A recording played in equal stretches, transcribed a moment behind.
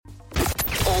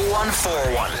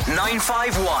0141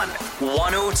 951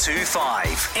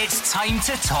 1025. It's time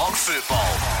to talk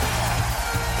football.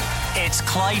 It's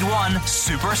Clyde One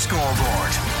Super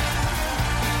Scoreboard.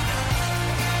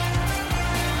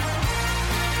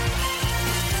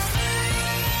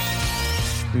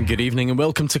 Good evening and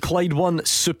welcome to Clyde One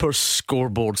Super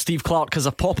Scoreboard. Steve Clarke has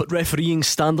a pop at refereeing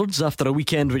standards after a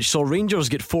weekend which saw Rangers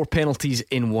get 4 penalties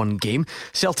in one game.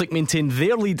 Celtic maintained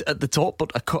their lead at the top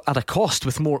but at a cost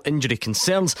with more injury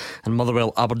concerns, and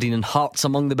Motherwell, Aberdeen and Hearts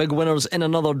among the big winners in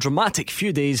another dramatic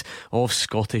few days of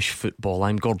Scottish football.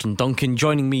 I'm Gordon Duncan.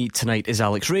 Joining me tonight is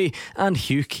Alex Ray and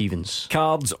Hugh Keevins.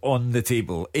 Cards on the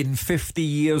table. In 50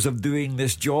 years of doing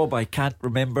this job, I can't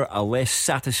remember a less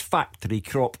satisfactory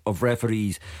crop of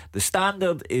referees. The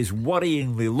standard is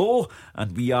worryingly low,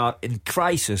 and we are in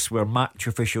crisis where match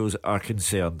officials are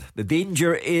concerned. The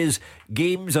danger is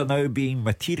games are now being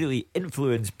materially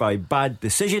influenced by bad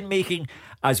decision making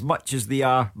as much as they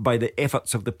are by the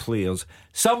efforts of the players.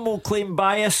 Some will claim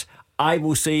bias, I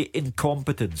will say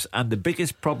incompetence. And the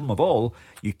biggest problem of all,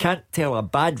 you can't tell a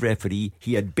bad referee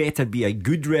he had better be a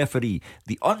good referee.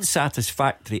 The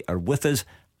unsatisfactory are with us,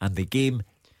 and the game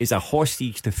is a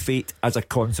hostage to fate as a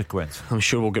consequence. I'm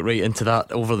sure we'll get right into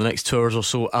that over the next 2 hours or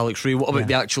so. Alex Ray, what about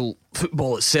the actual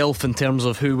football itself in terms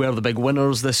of who were the big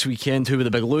winners this weekend, who were the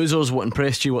big losers, what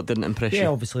impressed you, what didn't impress you? Yeah,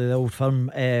 obviously the Old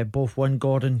Firm both won.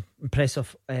 Gordon,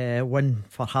 impressive win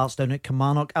for Hearts down at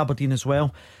Kilmarnock. Aberdeen as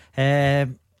well.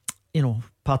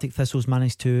 Partick Thistle's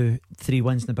managed to 3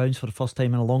 wins in the bounce for the first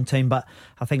time in a long time, but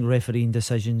I think refereeing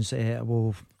decisions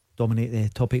will dominate the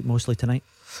topic mostly tonight.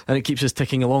 And it keeps us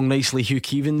ticking along nicely, Hugh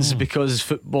Keevins, because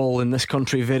football in this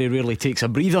country very rarely takes a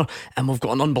breather, and we've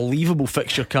got an unbelievable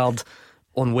fixture card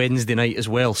on Wednesday night as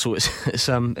well, so it's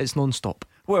non-stop.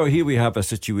 Well, here we have a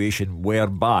situation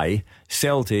whereby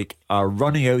Celtic are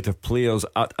running out of players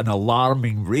at an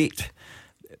alarming rate.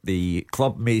 The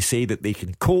club may say that they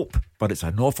can cope, but it's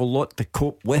an awful lot to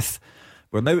cope with.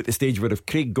 We're now at the stage where if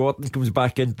Craig Gordon comes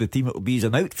back into the team, it will be as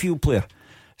an outfield player.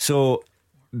 So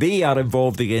they are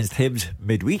involved against Hibs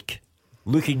midweek,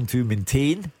 looking to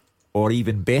maintain or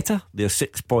even better their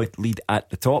 6-point lead at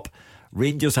the top.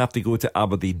 Rangers have to go to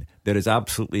Aberdeen. There is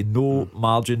absolutely no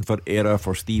margin for error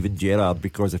for Steven Gerrard,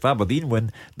 because if Aberdeen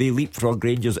win, they leapfrog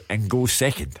Rangers and go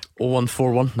second.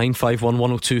 0141 951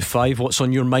 1025. What's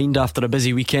on your mind after a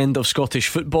busy weekend of Scottish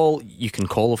football? You can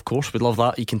call, of course, we'd love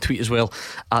that. You can tweet as well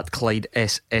at Clyde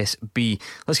SSB.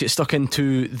 Let's get stuck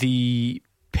into the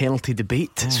penalty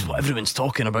debate. It's what everyone's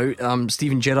talking about.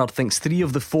 Steven Gerrard thinks 3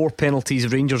 of the 4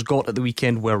 penalties Rangers got at the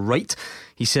weekend were right.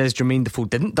 He says Jermaine Defoe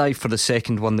didn't dive for the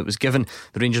second one that was given.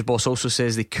 The Rangers boss also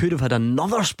says they could have had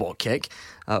another spot kick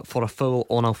for a foul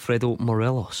on Alfredo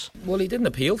Morelos. Well, he didn't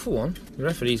appeal for one. The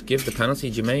referees give the penalty.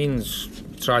 Jermaine's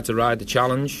tried to ride the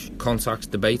challenge. Contact's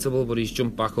debatable, but he's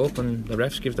jumped back up and the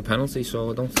refs give the penalty,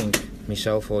 so I don't think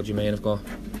myself or Jermaine have got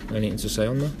anything to say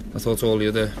on that. I thought all the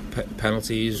other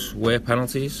penalties were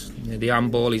penalties. The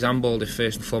handball, he's handballed it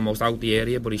first and foremost out the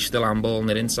area, but he's still handballing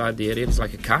it inside the area. It's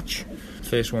like a catch.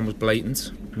 First one was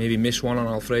blatant. Maybe missed one on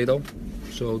Alfredo,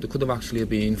 so there could have actually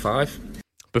been 5.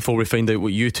 Before we find out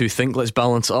what you two think, let's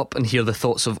balance up and hear the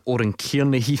thoughts of Oren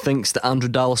Kearney. He thinks that Andrew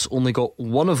Dallas only got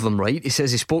one of them right. He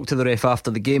says he spoke to the ref after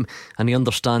the game and he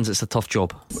understands it's a tough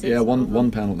job. Yeah,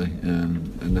 one penalty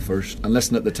in the first. And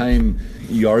listen, at the time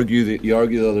you argue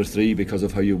the other 3 because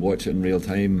of how you watch it in real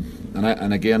time.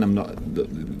 And again, I'm not.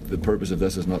 The purpose of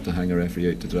this is not to hang a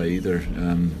referee out to dry either,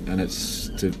 and it's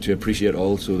to appreciate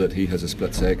also that he has a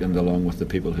split second along with the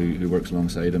people who works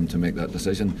alongside him to make that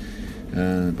decision.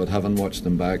 But having watched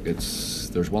them back,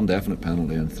 there's one definite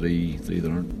penalty and three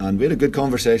there aren't. And we had a good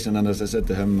conversation, and as I said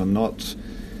to him, we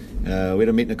had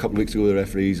a meeting a couple of weeks ago with the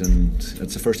referees, and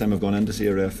it's the first time I've gone in to see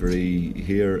a referee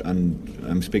here, and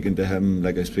I'm speaking to him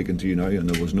like I'm speaking to you now, and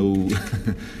there was no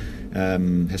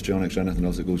histrionics or anything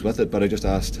else that goes with it, but I just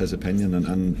asked his opinion,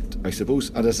 and I suppose,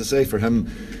 and as I say, for him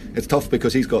it's tough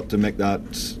because he's got to make that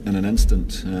in an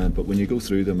instant, but when you go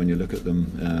through them and you look at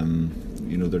them,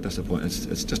 they're disappointing.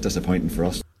 It's just disappointing for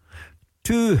us.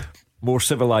 2 more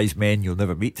civilised men you'll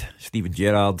never meet, Steven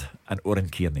Gerrard and Oren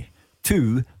Kearney.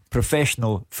 2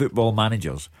 professional football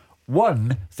managers.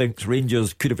 One thinks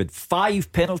Rangers could have had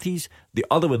 5 penalties. The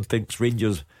other one thinks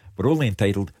Rangers were only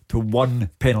entitled to 1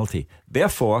 penalty.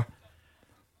 Therefore,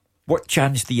 what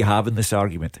chance do you have in this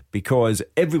argument? Because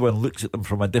everyone looks at them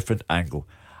from a different angle.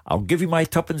 I'll give you my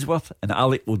tuppence worth, and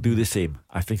Alec will do the same.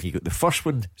 I think he got the first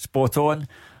one spot on.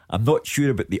 I'm not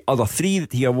sure about the other 3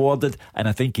 that he awarded, and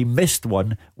I think he missed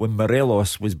one when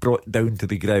Morelos was brought down to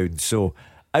the ground. So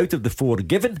out of the 4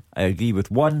 given, I agree with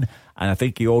 1, and I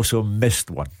think he also missed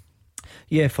one.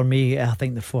 Yeah, for me, I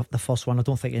think the first one, I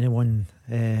don't think anyone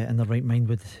in their right mind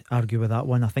would argue with that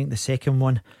one. I think the second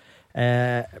one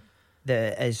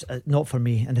is not for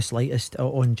me in the slightest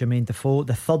on Jermaine Defoe.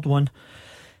 The third one,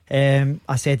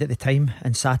 I said at the time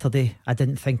on Saturday, I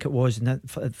didn't think it was, and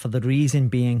for the reason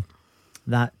being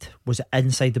that was it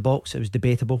inside the box, it was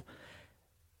debatable,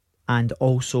 and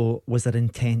also was there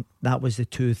intent. That was the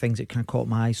two things that kind of caught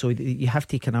my eye. So you have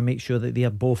to kind of make sure that they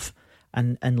are both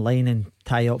in line and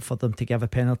tie up for them to give a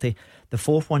penalty. The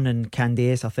fourth one in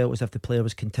Candace, I felt as if the player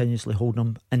was continuously holding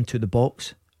him into the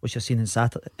box, which I've seen in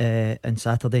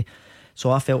Saturday. So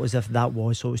I felt as if that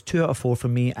was. So it was 2 out of 4 for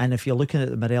me. And if you're looking at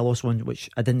the Morelos one, which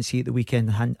I didn't see at the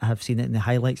weekend, I have seen it in the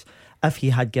highlights, if he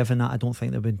had given that, I don't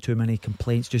think there would have been too many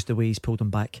complaints, just the way he's pulled him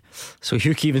back. So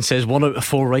Hugh Keevan says 1 out of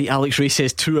 4 right. Alex Ray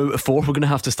says 2 out of 4. We're going to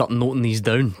have to start noting these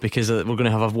down, because we're going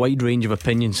to have a wide range of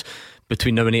opinions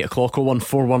between now and 8 o'clock.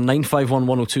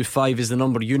 01419511025 is the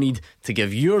number you need to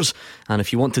give yours, and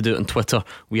if you want to do it on Twitter,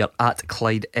 we are at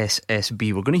Clyde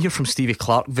SSB. We're going to hear from Stevie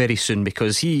Clark very soon,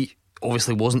 because he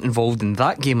obviously wasn't involved in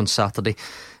that game on Saturday,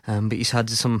 but he's had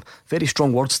some very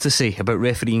strong words to say about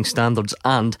refereeing standards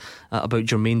and about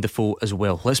Jermaine Defoe as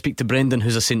well. Let's speak to Brendan,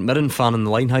 who's a St Mirren fan, on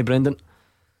the line. Hi Brendan.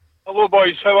 Hello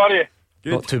boys, how are you?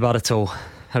 Good. Not too bad at all.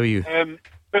 How are you?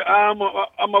 But I'm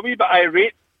a wee bit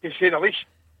irate, to say the least.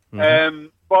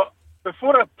 But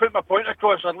before I put my point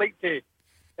across, I'd like to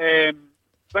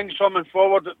bring something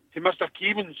forward to Mr.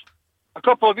 Keevans. A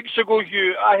couple of weeks ago,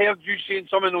 I heard you saying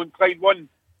something on Clyde 1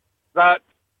 that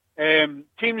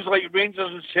teams like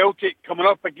Rangers and Celtic coming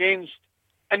up against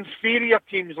inferior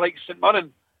teams like St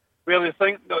Mirren, where they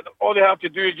think that all they have to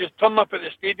do is just turn up at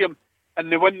the stadium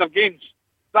and they win their games.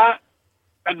 That,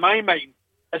 in my mind,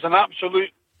 is an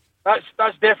absolute...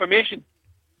 That's defamation,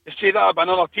 to say that about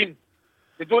another team.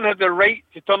 They don't have the right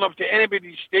to turn up to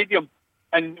anybody's stadium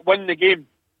and win the game.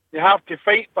 They have to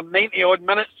fight for 90 odd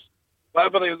minutes,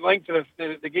 whatever the length of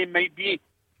the game might be,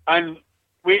 and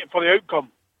wait for the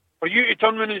outcome. For you to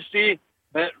turn around and say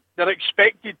that they're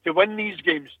expected to win these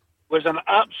games was an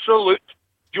absolute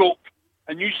joke.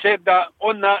 And you said that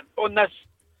on this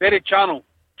very channel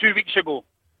 2 weeks ago,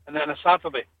 and then on a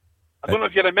Saturday. I don't know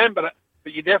if you remember it,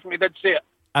 but you definitely did say it.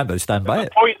 And I stand by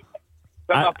it.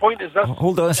 My point is this.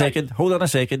 Hold on a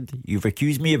second. You've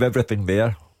accused me of everything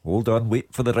there. Hold on,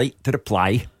 wait for the right to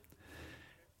reply.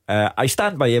 I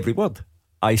stand by every word.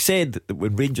 I said that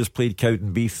when Rangers played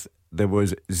Cowdenbeath, there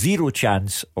was zero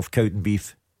chance of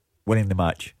Cowdenbeath winning the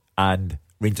match, and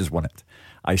Rangers won it.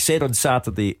 I said on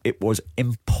Saturday it was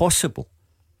impossible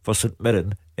for St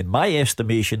Mirren, in my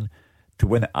estimation, to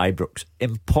win at Ibrox.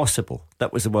 Impossible.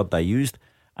 That was the word I used,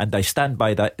 and I stand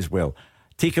by that as well.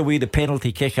 Take away the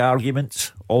penalty kick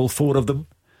arguments, all 4 of them,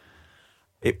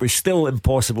 it was still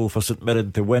impossible for St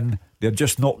Mirren to win. They're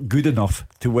just not good enough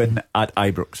to win at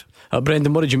Ibrox.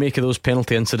 Brendan, what did you make of those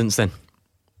penalty incidents then?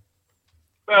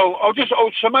 Well, I'll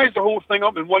surmise the whole thing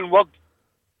up in one word.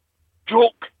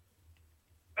 Joke.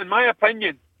 In my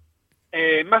opinion,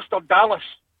 Mr. Dallas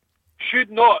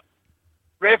should not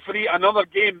referee another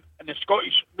game in the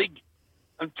Scottish League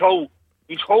until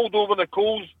he's hauled over the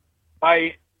coals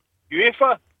by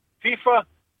UEFA, FIFA,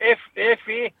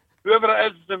 FA, whoever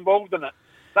it is involved in it.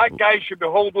 That guy should be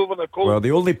hauled over the coals. Well,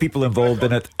 the only people involved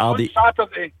in it are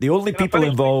the only people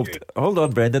involved. Hold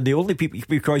on, Brendan. The only people,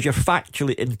 because you're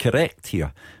factually incorrect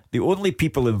here. The only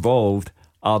people involved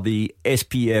are the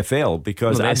SPFL and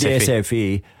the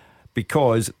SFA,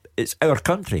 because it's our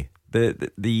country.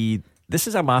 This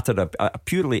is a matter of a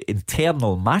purely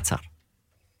internal matter.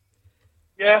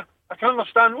 Yeah, I can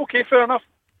understand. Okay, fair enough.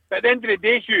 But at the end of the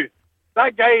day, Hugh,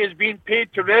 that guy is being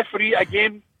paid to referee a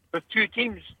game with 2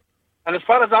 teams. And as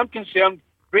far as I'm concerned,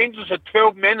 Rangers had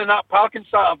 12 men in that park on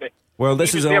Saturday. Well,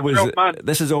 this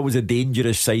is always a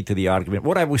dangerous side to the argument.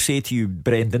 What I will say to you,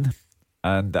 Brendan,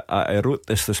 and I wrote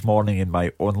this morning in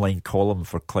my online column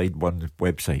for Clyde One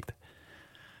website.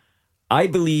 I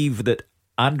believe that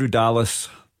Andrew Dallas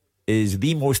is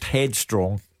the most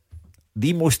headstrong,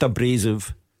 the most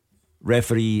abrasive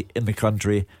referee in the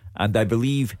country, and I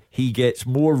believe he gets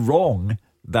more wrong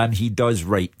than he does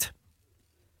right.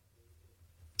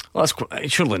 Well,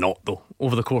 that's surely not, though,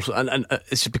 over the course, and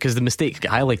it's because the mistakes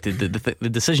get highlighted, the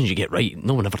decisions you get right,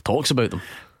 no one ever talks about them.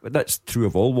 But that's true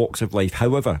of all walks of life.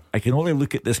 However, I can only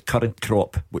look at this current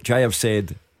crop, which I have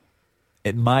said,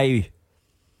 in my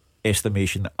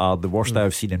estimation, are the worst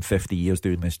I've seen in 50 years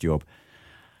doing this job.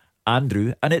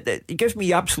 Andrew, and it gives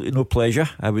me absolutely no pleasure.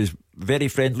 I was very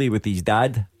friendly with his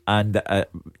dad, and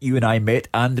you and I met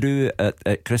Andrew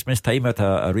at Christmas time at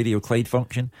a Radio Clyde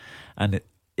function, and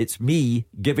it's me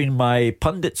giving my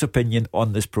pundit's opinion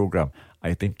on this programme.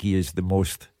 I think he is the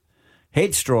most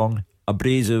headstrong,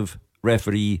 abrasive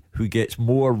referee who gets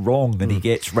more wrong than he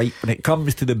gets right when it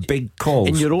comes to the big calls.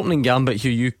 In your opening gambit,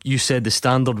 Hugh, you said the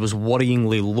standard was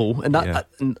worryingly low, and that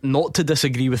not to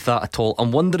disagree with that at all.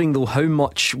 I'm wondering though how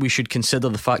much we should consider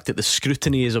the fact that the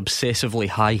scrutiny is obsessively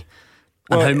high,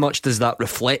 and how much does that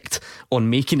reflect on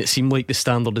making it seem like the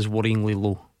standard is worryingly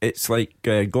low? It's like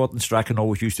Gordon Strachan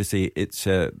always used to say, it's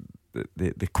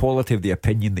the quality of the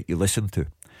opinion that you listen to.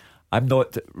 I'm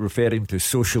not referring to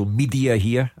social media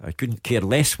here. I couldn't care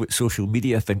less what social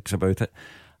media thinks about it.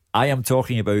 I am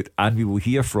talking about, and we will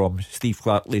hear from Steve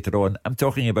Clarke later on, I'm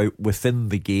talking about within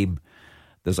the game.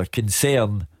 There's a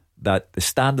concern that the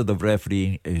standard of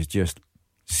refereeing is just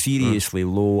seriously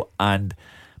low, and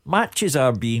matches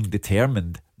are being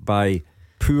determined by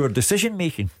poor decision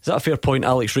making. Is that a fair point,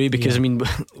 Alex Ray? Because I mean,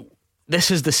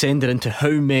 this is descended into how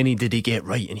many did he get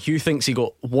right, and Hugh thinks he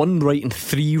got 1 right and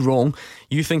 3 wrong.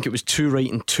 You think it was 2 right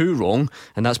and 2 wrong,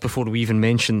 and that's before we even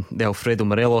mention the Alfredo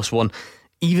Morelos one.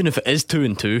 Even if it is 2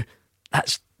 and 2,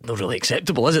 that's not really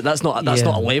acceptable, is it? That's not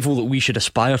a level that we should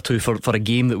aspire to for a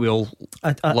game that we all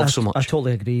love so much. I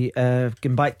totally agree.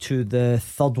 Going back to the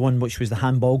third one, which was the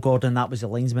handball, Gordon, that was the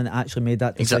linesman that actually made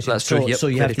that decision. Exactly, that's true. Yep, so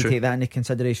you have to take that into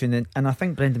consideration, and I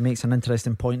think Brendan makes an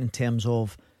interesting point in terms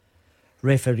of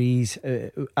referees.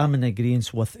 I'm in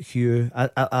agreement with Hugh.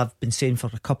 I've been saying for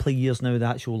a couple of years now the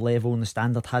actual level and the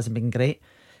standard hasn't been great.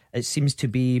 It seems to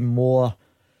be more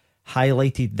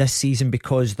highlighted this season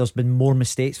because there's been more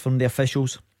mistakes from the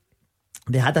officials.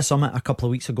 They had a summit a couple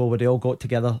of weeks ago where they all got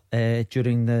together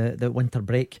during the winter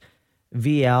break.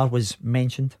 VAR was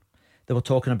mentioned. They were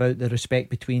talking about the respect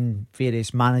between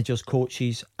various managers,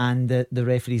 coaches and the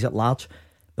referees at large.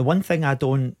 The one thing I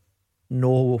don't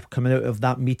know coming out of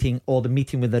that meeting, or the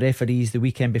meeting with the referees the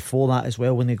weekend before that as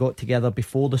well, when they got together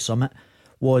before the summit,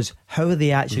 was how are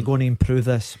they actually going to improve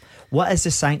this? What is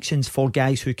the sanctions for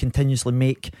guys who continuously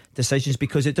make decisions?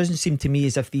 Because it doesn't seem to me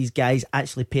as if these guys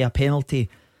actually pay a penalty.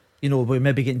 You know, we're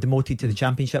maybe getting demoted to the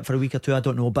Championship for a week or two, I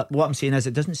don't know. But what I'm saying is,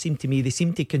 it doesn't seem to me, they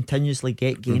seem to continuously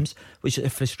get games, which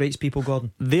frustrates people,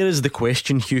 Gordon. There is the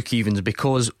question, Hugh Keevins,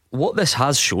 because what this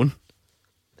has shown,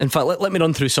 in fact, let me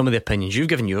run through some of the opinions. You've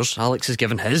given yours, Alex has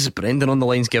given his, Brendan on the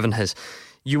line's given his.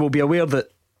 You will be aware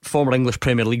that former English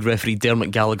Premier League referee Dermot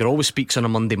Gallagher always speaks on a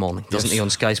Monday morning, doesn't he, on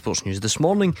Sky Sports News. This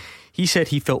morning he said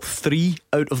he felt 3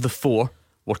 out of the 4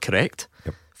 were correct.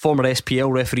 Former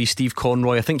SPL referee Steve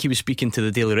Conroy, I think he was speaking to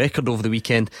the Daily Record over the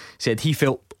weekend, said he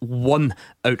felt 1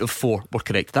 out of 4 were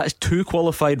correct. That is 2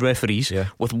 qualified referees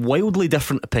with wildly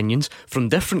different opinions from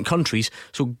different countries.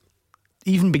 So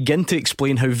even begin to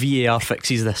explain how VAR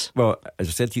fixes this. Well, as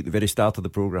I said to you at the very start of the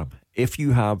programme, if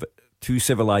you have 2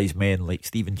 civilised men like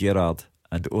Steven Gerrard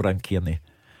and Oran Kearney,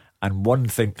 and one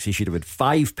thinks he should have had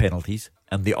 5 penalties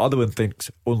and the other one thinks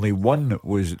only 1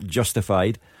 was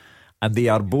justified, and they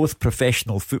are both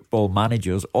professional football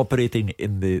managers operating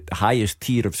in the highest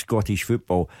tier of Scottish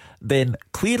football, then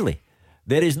clearly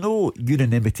there is no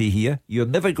unanimity here. You're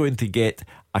never going to get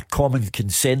a common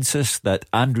consensus that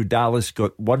Andrew Dallas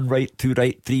got 1 right, 2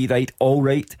 right, 3 right, all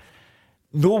right.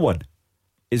 No one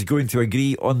is going to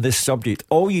agree on this subject.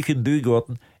 All you can do,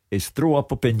 Gordon, is throw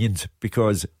up opinions,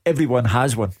 because everyone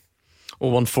has one.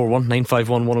 0141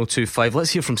 951 1025. Let's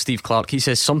hear from Steve Clarke. He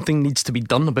says something needs to be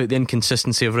done about the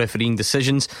inconsistency of refereeing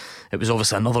decisions. It was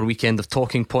obviously another weekend of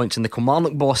talking points, and the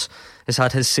Kilmarnock boss has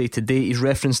had his say today. He's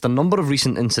referenced a number of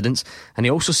recent incidents, and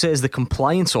he also says the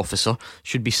compliance officer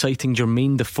should be citing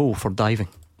Jermaine Defoe for diving.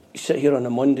 You sit here on a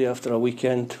Monday after a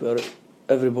weekend where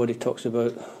everybody talks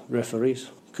about referees,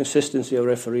 consistency of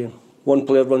refereeing. One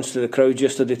player runs to the crowd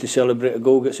yesterday to celebrate a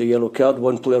goal, gets a yellow card.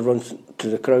 One player runs to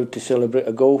the crowd to celebrate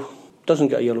a goal, doesn't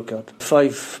get a yellow card.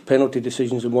 5 penalty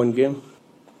decisions in one game,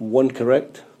 1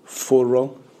 correct, 4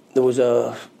 wrong. There was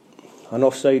an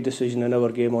offside decision in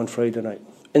our game on Friday night.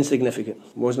 Insignificant.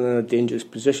 Wasn't in a dangerous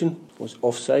position. Was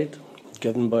offside,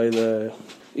 given by the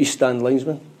East Stand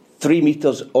linesman. 3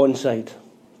 metres onside.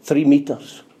 3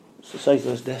 metres. It's the size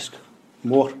of his desk.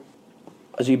 More.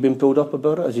 Has he been pulled up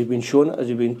about it? Has he been shown it? Has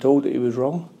he been told that he was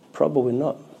wrong? Probably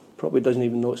not. Probably doesn't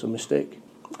even know it's a mistake.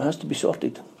 It has to be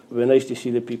sorted. It would be nice to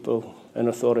see the people in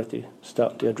authority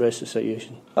start to address the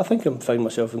situation. I think I find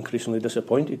myself increasingly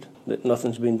disappointed that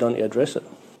nothing's been done to address it.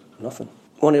 Nothing.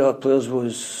 One of our players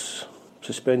was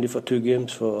suspended for 2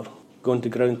 games for going to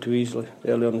ground too easily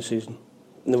earlier in the season.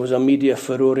 And there was a media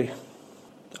furore,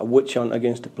 a witch hunt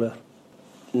against the player.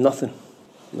 Nothing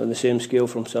on the same scale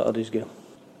from Saturday's game.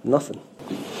 Nothing.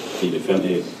 Are you referring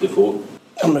to Defoe?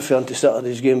 I'm referring to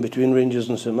Saturday's game between Rangers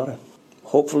and St Mirren.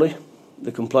 Hopefully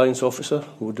the compliance officer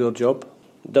will do her job.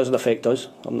 It doesn't affect us.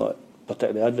 I'm not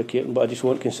particularly advocating, but I just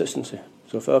want consistency.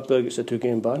 So if our player gets a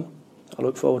 2-game ban, I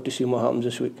look forward to seeing what happens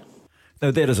this week. Now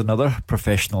there is another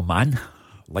professional man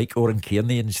like Oran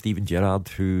Kearney and Stephen Gerrard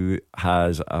who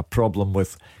has a problem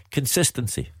with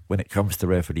consistency when it comes to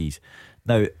referees.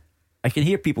 Now I can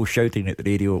hear people shouting at the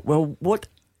radio, well, what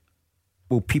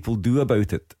will people do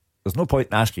about it? There's no point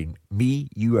in asking me,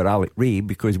 you or Alec Ray,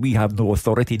 because we have no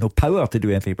authority, no power to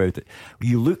do anything about it.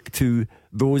 You look to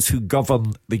those who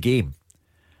govern the game.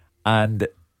 And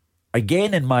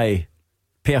again, in my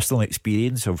personal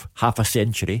experience of half a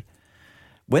century,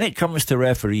 when it comes to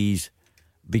referees,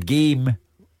 the game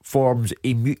forms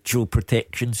a mutual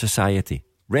protection society.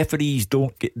 Referees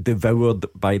don't get devoured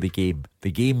by the game.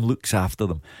 The game looks after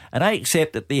them. And I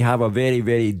accept that they have a very,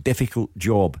 very difficult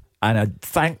job and a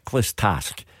thankless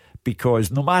task,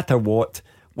 because no matter what,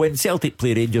 when Celtic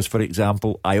play Rangers, for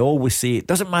example, I always say it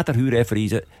doesn't matter who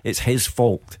referees it, it's his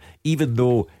fault, even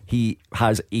though he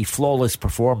has a flawless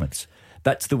performance.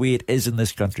 That's the way it is in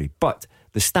this country. But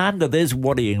the standard is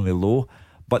worryingly low,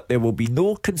 but there will be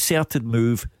no concerted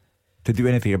move to do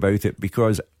anything about it,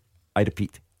 because, I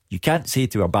repeat, you can't say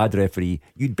to a bad referee,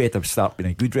 you'd better start being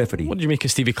a good referee. What do you make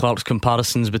of Stevie Clarke's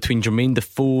comparisons between Jermaine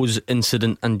Defoe's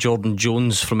incident and Jordan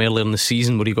Jones from earlier in the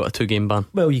season where he got a 2-game ban?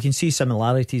 Well, you can see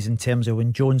similarities in terms of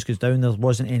when Jones goes down, there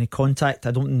wasn't any contact.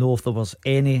 I don't know if there was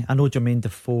any. I know Jermaine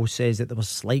Defoe says that there was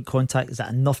slight contact. Is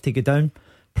that enough to go down?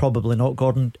 Probably not,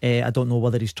 Gordon. I don't know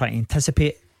whether he's trying to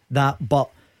anticipate that, but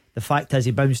the fact is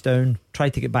he bounced down,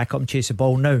 tried to get back up and chase the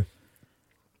ball. Now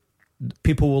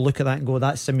people will look at that and go,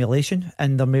 that's simulation,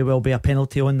 and there may well be a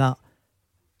penalty on that.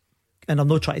 And I'm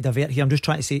not trying to divert here, I'm just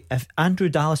trying to say, if Andrew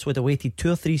Dallas would have waited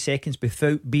 2 or 3 seconds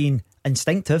without being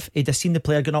instinctive, he'd have seen the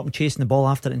player getting up and chasing the ball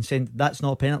after it and saying that's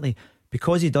not a penalty.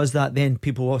 Because he does that, then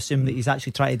people will assume that he's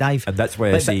actually trying to dive. And that's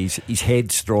why I say he's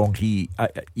headstrong. He's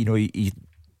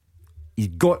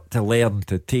got to learn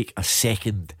to take a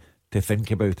second to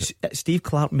think about it. Steve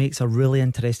Clarke makes a really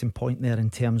interesting point there in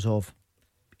terms of,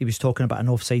 he was talking about an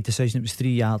offside decision. It was 3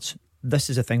 yards.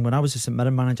 This is the thing. When I was a St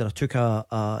Mirren manager, I took a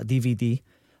DVD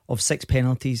of 6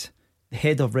 penalties. The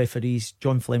head of referees,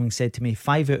 John Fleming, said to me,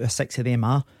 5 out of 6 of them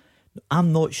are.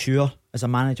 I'm not sure as a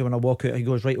manager when I walk out. He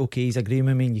goes, right, okay, he's agreeing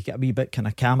with me, and you get a wee bit kind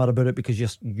of camera about it because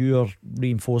you're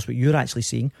reinforced what you're actually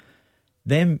seeing.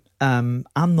 Then I'm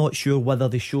not sure whether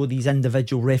they show these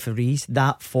individual referees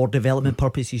that for development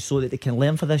purposes so that they can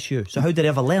learn for this year. So how do they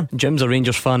ever learn? Jim's a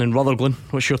Rangers fan in Rutherglen.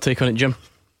 What's your take on it, Jim?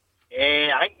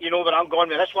 I think you know where I'm going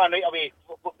with this one right away.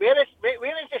 Where is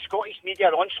the Scottish media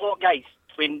onslaught, guys,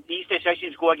 when these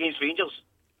decisions go against Rangers?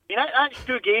 I mean, that's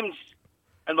 2 games,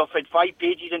 and we've had 5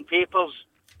 pages in papers,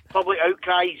 public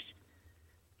outcries,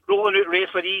 rolling out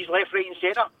referees left, right and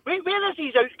centre. Where is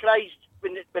these outcries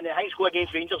when the things go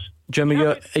against Rangers? Jim,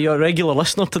 are you a regular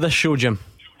listener to this show, Jim?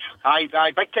 Aye,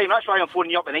 big time. That's why I'm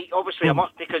phoning you up tonight. Obviously, I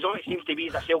must, because all it seems to be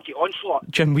is a Celtic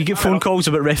onslaught. Jim, we get phone calls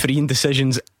about refereeing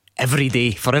decisions every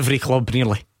day for every club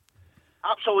nearly.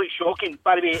 Absolutely shocking.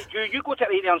 By the way, you go to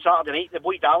it there on Saturday night, the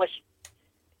boy Dallas,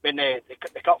 when the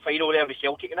cup final there with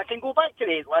Celtic, and I can go back to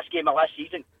the last game of last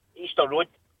season, Easter Road.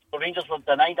 The Rangers were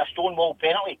denied a Stonewall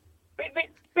penalty.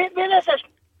 Where is this?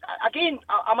 Again,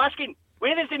 I'm asking,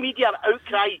 where is the media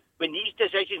outcry when these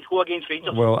decisions go against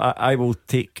Rangers? Well, I will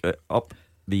take up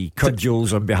the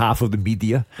cudgels on behalf of the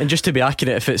media. And just to be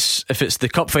accurate, if it's the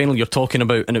cup final you're talking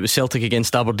about and it was Celtic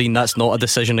against Aberdeen, that's not a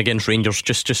decision against Rangers,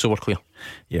 just so we're clear.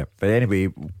 Yeah, but anyway,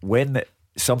 when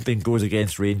something goes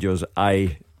against Rangers,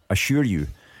 I assure you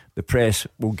the press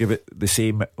will give it the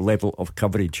same level of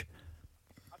coverage.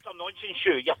 That's a nonsense,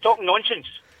 Hugh. You're talking nonsense.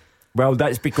 Well,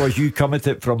 that's because you come at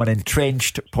it from an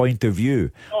entrenched point of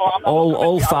view.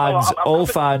 All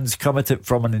fans come at it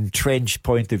from an entrenched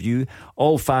point of view.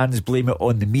 All fans blame it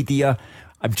on the media.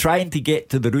 I'm trying to get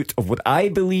to the root of what I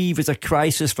believe is a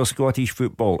crisis for Scottish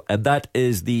football, and that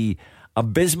is the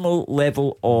abysmal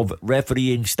level of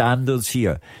refereeing standards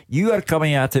here. You are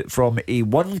coming at it from a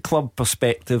one club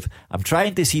perspective. I'm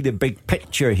trying to see the big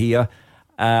picture here,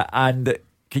 and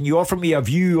can you offer me a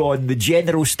view on the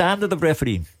general standard of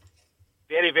refereeing?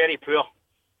 Very, very poor.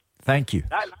 Thank you.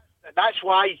 That's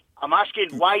why I'm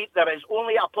asking why there is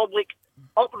only a public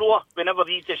uproar whenever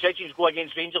these decisions go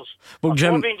against Rangers. Well,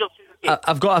 Jim,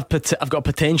 I've got a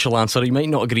potential answer. You might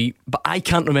not agree, but I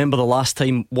can't remember the last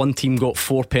time one team got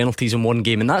 4 penalties in one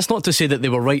game, and that's not to say that they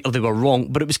were right or they were wrong,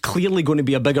 but it was clearly going to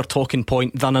be a bigger talking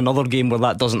point than another game where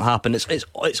that doesn't happen.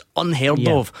 It's unheard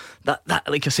of. That,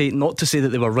 like I say, not to say that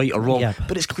they were right or wrong,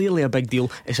 but it's clearly a big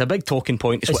deal. It's a big talking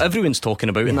point. It's what everyone's talking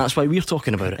about, and that's why we're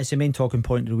talking about it. It's the main talking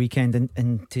point of the weekend.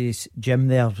 And to Jim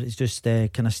there, it's just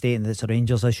kind of stating that it's a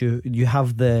Rangers issue. You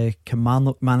have the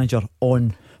command manager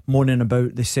on moaning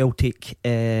about the Celtic,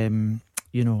 one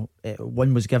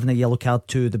was given a yellow card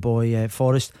to the boy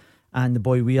Forrest and the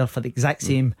boy Weir for the exact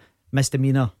same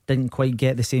misdemeanour didn't quite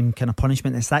get the same kind of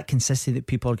punishment. It's that consistency that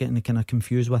people are getting kind of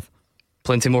confused with.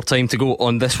 Plenty more time to go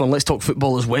on this one. Let's talk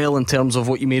football as well in terms of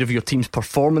what you made of your team's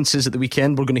performances at the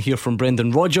weekend. We're going to hear from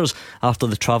Brendan Rodgers after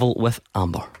the travel with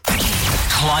Amber.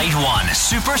 Clyde One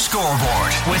Super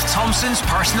Scoreboard with Thompson's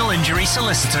personal injury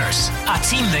solicitors. A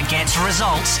team that gets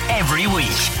results every week.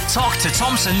 Talk to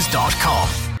Thompsons.com.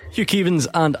 Hugh Keevins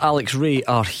and Alex Ray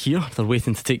are here. They're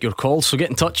waiting to take your calls, so get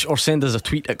in touch or send us a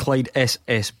tweet at Clyde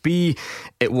SSB.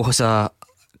 It was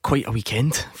quite a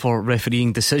weekend for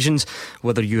refereeing decisions.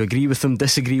 Whether you agree with them,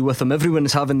 disagree with them, everyone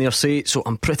is having their say, so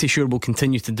I'm pretty sure we'll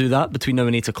continue to do that between now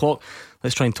and 8 o'clock.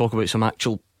 Let's try and talk about some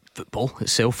actual football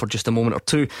itself for just a moment or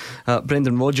two.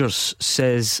 Brendan Rodgers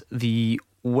says the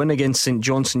win against St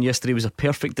Johnstone yesterday was a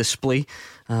perfect display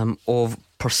of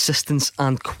persistence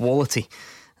and quality.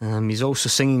 He's also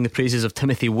singing the praises of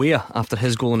Timothy Weah after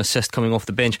his goal and assist coming off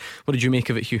the bench. What did you make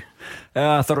of it, Hugh?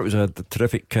 I thought it was a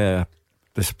terrific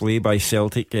display by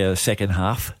Celtic, second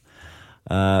half.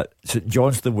 St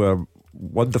Johnstone were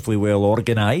wonderfully well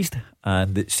organised,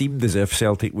 and it seemed as if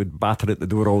Celtic would batter at the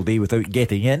door all day without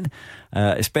getting in,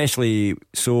 especially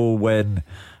so when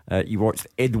you watched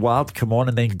Edouard come on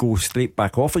and then go straight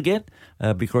back off again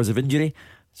because of injury.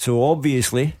 So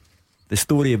obviously the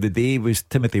story of the day was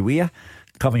Timothy Weah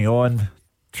coming on.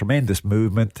 Tremendous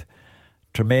movement,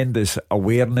 tremendous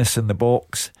awareness in the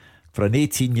box for an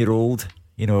 18-year-old.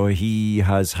 You know, he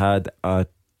has had a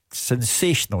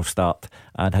sensational start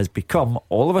and has become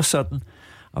all of a sudden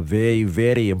a very,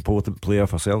 very important player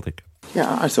for Celtic.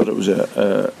 Yeah, I thought it was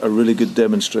a really good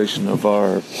demonstration of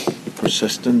our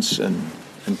persistence and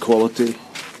quality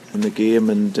in the game,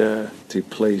 and to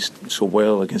play so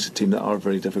well against a team that are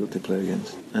very difficult to play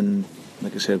against. And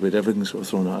like I said, we had everything sort of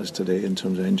thrown at us today in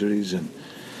terms of injuries and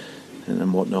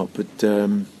whatnot, but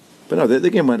no, the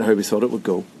game went how we thought it would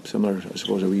go. Similar, I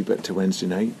suppose, a wee bit to Wednesday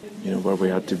night, you know, where we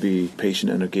had to be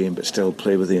patient in our game but still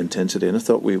play with the intensity. And I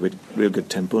thought we had real good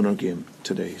tempo in our game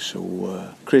today.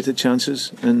 So created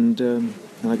chances and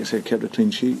like I said, kept a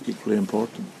clean sheet, equally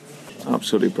important.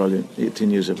 Absolutely brilliant. 18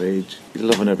 years of age. He's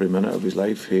loving every minute of his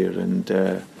life here, and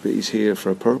but he's here for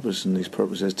a purpose, and his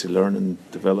purpose is to learn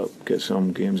and develop, get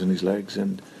some games in his legs,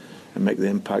 and make the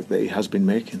impact that he has been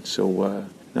making. So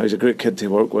now he's a great kid to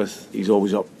work with. He's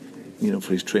always up, you know,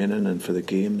 for his training and for the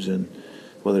games, and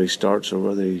whether he starts or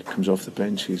whether he comes off the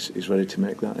bench, he's ready to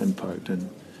make that impact. And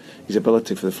his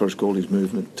ability for the first goal, his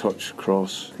movement, touch,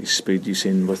 cross, his speed, you've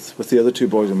seen with the other two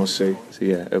boys, I must say. So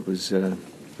yeah, it was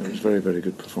very, very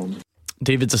good performance.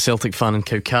 David's a Celtic fan in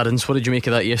Cowcaddens. What did you make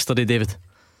of that yesterday, David?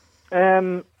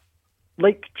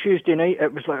 Like Tuesday night,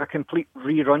 it was like a complete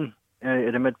rerun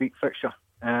of the midweek fixture.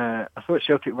 I thought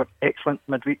Celtic were excellent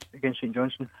midweek against St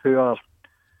Johnstone, who are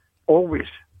always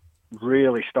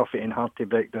really stuffy and hard to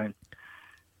break down.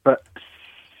 But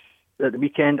at the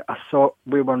weekend, I thought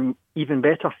we were even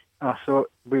better. I thought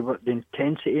the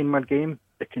intensity in our game,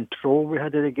 the control we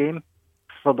had of the game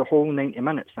for the whole 90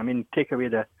 minutes. I mean, take away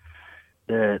the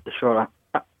sort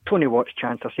of Tony Watt's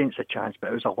chance. I say it's a chance,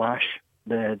 but it was a lash.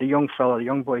 The young fella, the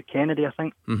young boy Kennedy, I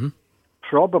think,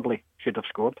 probably should have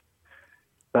scored.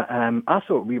 But I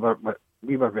thought we were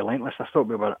relentless. I thought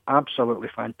we were absolutely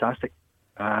fantastic,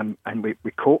 and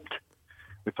we coped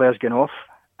with players getting off.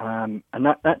 And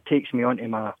that takes me on to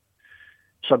my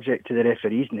subject to the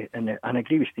referees, and I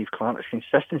agree with Steve Clark. It's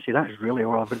consistency. That's really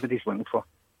all everybody's looking for.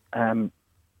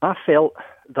 I felt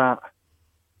that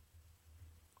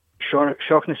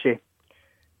Shaughnessy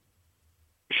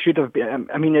should have been.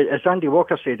 I mean, as Andy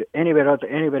Walker said, anywhere else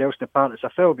in the park it's a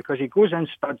foul, because he goes in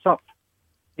studs up.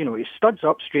 You know, he studs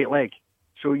up straight leg.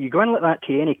 So you go in like that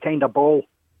to any kind of ball,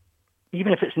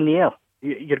 even if it's in the air,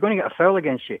 you're going to get a foul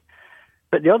against you.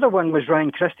 But the other one was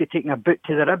Ryan Christie taking a boot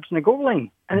to the ribs in the goal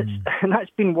line, and that's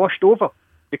been washed over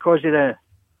because of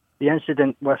the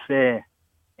incident with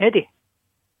Eddie.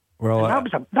 Well, that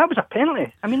was a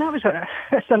penalty. I mean,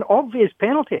 it's an obvious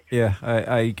penalty. Yeah,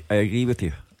 I agree with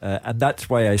you, and that's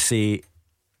why I say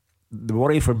the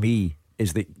worry for me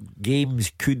is that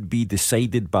games could be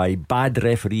decided by bad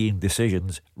refereeing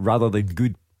decisions rather than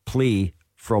good play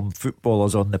from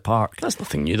footballers on the park. That's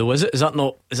nothing new, though, is it? Is that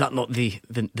not the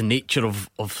nature of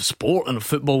sport and of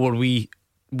football, where we,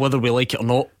 whether we like it or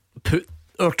not, put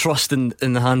our trust in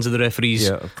the hands of the referees,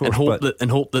 of course, and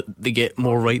hope that they get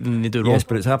more right than they do wrong? Yes,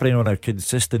 but it's happening on a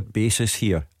consistent basis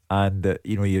here, and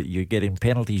you're getting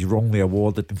penalties wrongly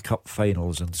awarded in cup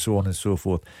finals and so on and so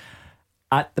forth.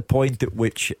 At the point at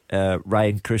which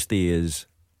Ryan Christie is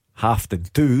halved in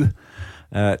two,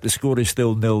 the score is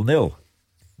still 0-0.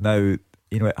 Now,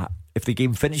 if the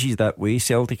game finishes that way,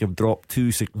 Celtic have dropped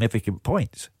 2 significant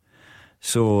points.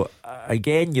 So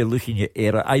again, you're looking at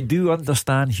error. I do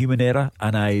understand human error,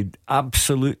 and I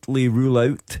absolutely rule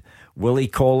out Willie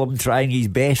Collum trying his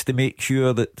best to make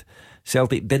sure that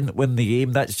Celtic didn't win the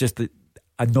game. That's just a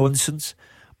nonsense.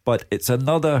 But it's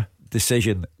another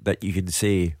decision that you can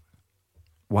say,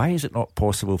 why is it not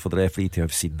possible for the referee to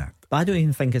have seen that? But I don't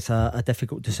even think it's a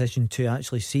difficult decision to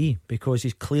actually see, because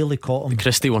he's clearly caught him. The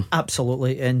Christie one.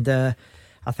 Absolutely. And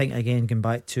I think, again, going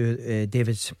back to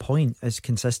David's point, is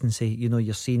consistency. You know,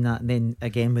 you're seeing that, and then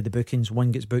again with the bookings,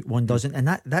 one gets booked, one doesn't, and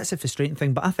that's a frustrating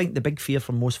thing. But I think the big fear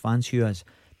for most fans, Hugh, is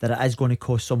that it is going to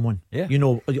cost someone. Yeah. You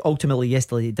know, ultimately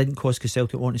yesterday it didn't cost because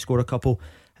Celtic wanted to score a couple,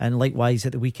 and likewise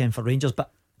at the weekend for Rangers. But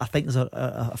I think there's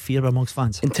a fear amongst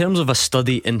fans. In terms of a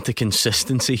study into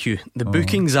consistency, Hugh, the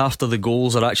bookings after the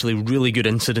goals are actually really good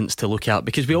incidents to look at,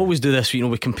 because we always do this. You know,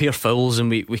 we compare fouls and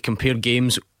we compare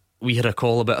games. We had a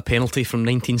call about a penalty from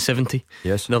 1970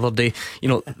 the other day. You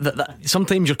know,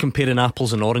 sometimes you're comparing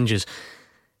apples and oranges.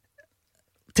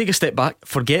 Take a step back,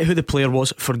 forget who the player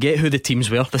was, forget who the teams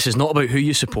were. This is not about who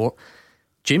you support.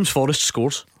 James Forrest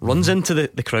scores, runs into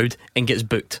the crowd and gets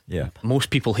booked. Most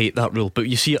people hate that rule, but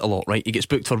you see it a lot, right? He gets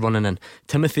booked for running in.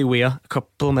 Timothy Weah, a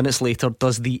couple of minutes later,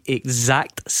 does the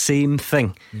exact same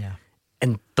thing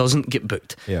and doesn't get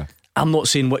booked. I'm not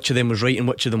saying which of them was right and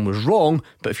which of them was wrong,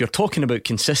 but if you're talking about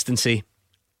consistency,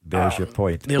 there's your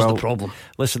point. There's the problem.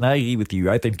 Listen, I agree with you.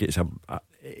 I think it's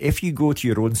if you go to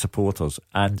your own supporters,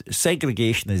 and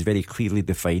segregation is very clearly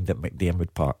defined at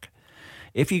McDiarmid Park.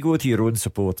 If you go to your own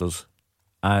supporters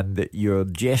and your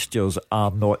gestures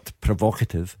are not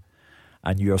provocative,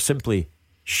 and you are simply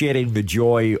sharing the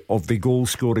joy of the goal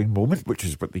scoring moment, which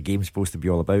is what the game's supposed to be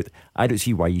all about, I don't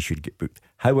see why you should get booked.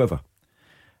 However,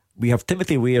 we have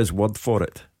Timothy Weah's word for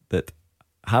it, that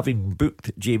having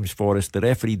booked James Forrest, the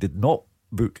referee did not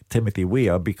book Timothy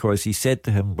Weah because he said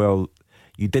to him, well,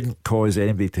 you didn't cause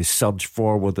anybody to surge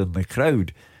forward in the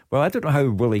crowd. Well, I don't know how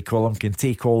Willie Collum can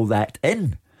take all that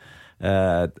in.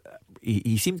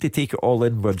 He seemed to take it all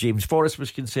in where James Forrest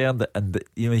was concerned, and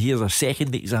you know, here's a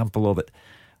second example of it.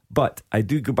 But I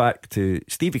do go back to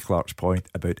Stevie Clarke's point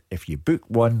about if you book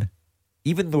one,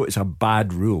 even though it's a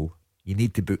bad rule, you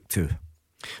need to book two.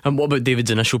 And what about David's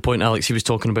initial point, Alex? He was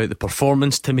talking about the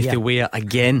performance. Timothy Weah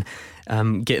again,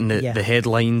 getting the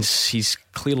headlines. He's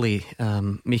clearly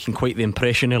making quite the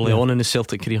impression early on in his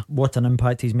Celtic career. What an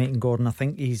impact he's making, Gordon. I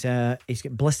think he's got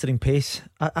blistering pace.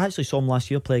 I actually saw him last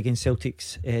year play against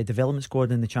Celtic's development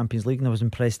squad in the Champions League, and I was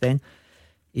impressed then.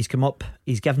 He's come up,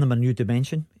 he's given them a new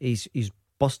dimension. He's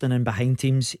busting in behind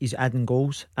teams, he's adding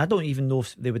goals. I don't even know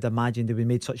if they would imagine they would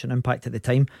made such an impact at the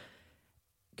time.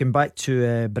 Going back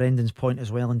to Brendan's point as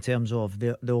well, in terms of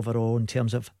the overall, in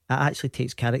terms of it actually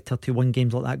takes character to win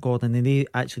games like that, Gordon, and they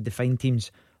actually define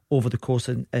teams over the course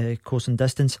and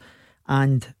distance.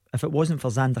 And if it wasn't for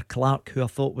Zander Clark, who I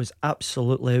thought was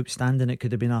absolutely outstanding, it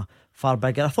could have been a far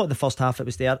bigger. I thought the first half it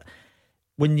was there.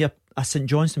 When you're a St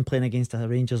Johnstone playing against a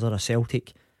Rangers or a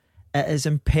Celtic, it is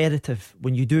imperative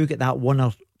when you do get that one,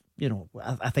 or you know,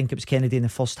 I think it was Kennedy in the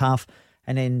first half,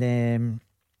 and then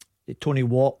Tony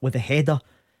Watt with a header.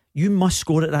 You must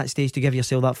score at that stage to give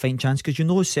yourself that fighting chance, because you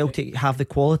know Celtic have the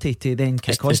quality to then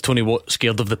kick on. Is Tony Watt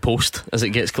scared of the post as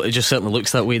it gets? It just certainly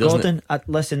looks that way, doesn't Gordon, it?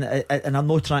 Listen, and I'm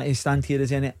not trying to stand here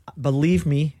as any. Believe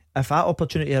me, if that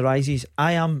opportunity arises,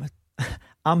 I'm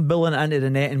bulling it into the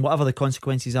net, and whatever the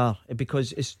consequences are,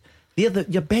 because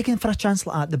you're begging for a chance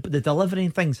like that. The delivery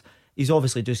and things. He's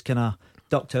obviously just kind of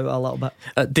ducked out a little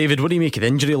bit. David, what do you make of the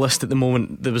injury list at the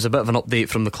moment? There was a bit of an update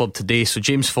from the club today. So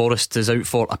James Forrest is out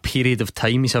for a period of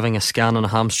time. He's having a scan on a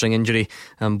hamstring injury.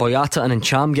 Boyata and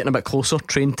Ncham getting a bit closer,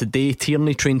 trained today.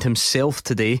 Tierney trained himself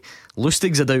today.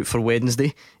 Lustig's out for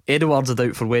Wednesday. Edouard's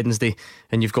out for Wednesday.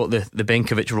 And you've got the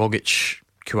Benkovic, Rogic,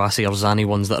 Kouassi, Arzani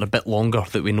ones that are a bit longer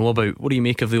that we know about. What do you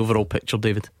make of the overall picture,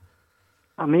 David?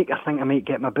 I think I might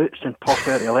get my boots and pop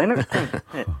out of Lennox.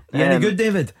 You any good,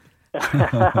 David?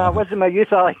 Wasn't my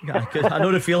youth, Alex. I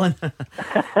know the feeling.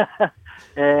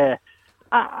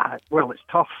 Well, it's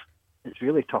tough. It's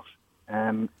really tough.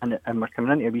 And we're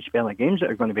coming into a wee spell of games that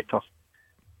are going to be tough.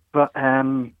 But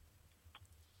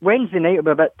Wednesday night will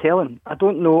be a bit telling. I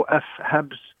don't know if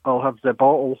Hibs will have the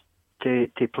bottle to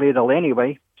play the Lenny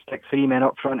way, stick 3 men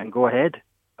up front and go ahead,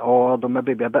 or they'll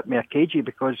maybe be a bit more cagey,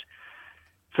 because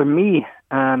for me,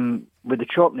 with the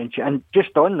chopping and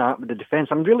just on that, with the defence,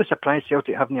 I'm really surprised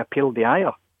Celtic haven't appealed the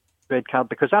Ayer red card,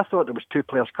 because I thought there was 2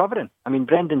 players covering. I mean,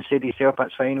 Brendan said himself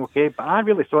that's fine, okay, but I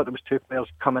really thought there was 2 players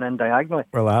coming in diagonally.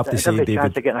 Well, I have to say, David,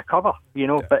 chance of getting a cover, you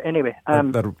know. But anyway, I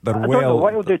don't know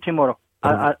what he'll do tomorrow.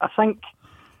 I think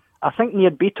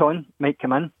Near Beaton might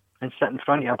come in and sit in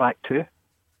front of a back 2.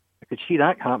 I could see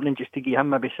that happening, just to give him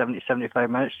maybe 70-75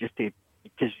 minutes just to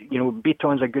because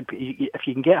Beaton's a good. If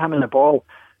you can get him in the ball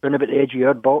round about the edge of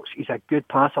your box, he's a good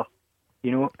passer,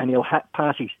 and he'll hit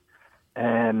passes.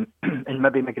 And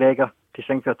maybe McGregor to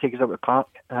Sinclair take us out of the park.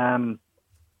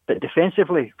 But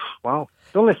defensively, wow.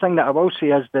 The only thing that I will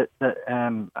say is that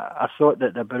I thought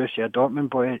that the Borussia Dortmund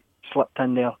boy slipped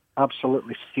in there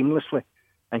absolutely seamlessly.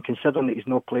 And considering that he's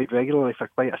not played regularly for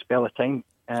quite a spell of time,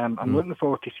 I'm looking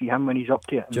forward to see him when he's up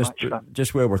to it.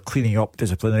 Just where we're cleaning up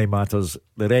disciplinary matters,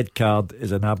 the red card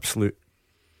is an absolute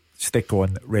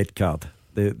stick-on red card.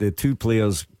 The two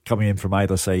players coming in from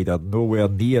either side are nowhere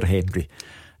near Hendry.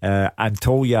 And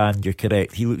Toljan, you're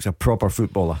correct, he looks a proper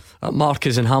footballer. Mark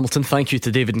is in Hamilton. Thank you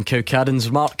to David and Cowcaddens.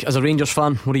 Mark, as a Rangers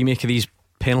fan, what do you make of these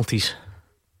penalties?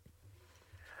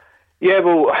 Yeah,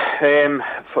 well,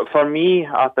 for me,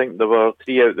 I think there were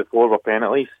 3 out of the 4 were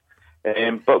penalties.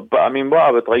 But I mean, what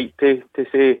I would like to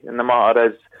say in the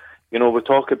matter is, we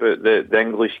talk about the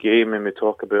English game, and we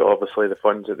talk about obviously the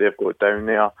funds that they've got down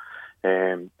there.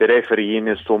 The refereeing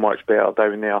is so much better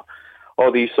down there.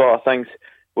 All these sort of things.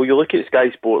 Well, you look at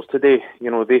Sky Sports today,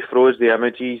 they froze the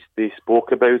images, they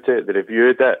spoke about it, they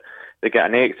reviewed it, they got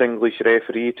an ex-English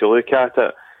referee to look at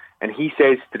it, and he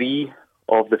says 3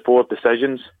 of the 4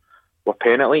 decisions were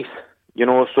penalties.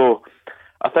 So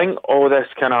I think all this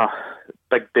kind of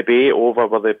big debate over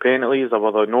were there penalties or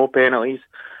were there no penalties,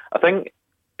 I think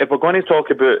if we're going to talk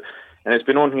about, and it's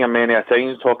been on here many a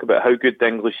times, talk about how good the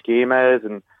English game is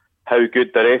and how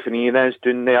good the refereeing is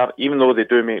doing there, even though they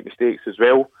do make mistakes as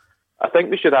well, I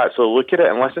think we should actually look at it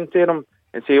and listen to them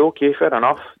and say, okay, fair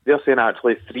enough. They're saying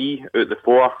actually 3 out of the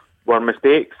 4 were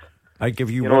mistakes. I give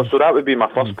you one. So that would be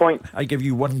my first point. I give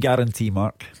you one guarantee,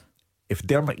 Mark. If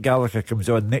Dermot Gallagher comes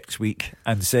on next week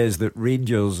and says that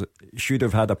Rangers should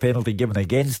have had a penalty given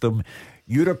against them,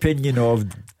 your opinion of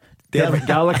Dermot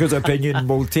Gallagher's opinion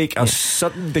will take a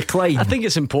sudden decline. I think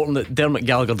it's important that Dermot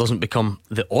Gallagher doesn't become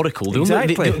the oracle.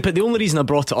 Exactly. But the only reason I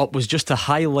brought it up was just to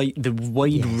highlight the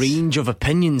wide range of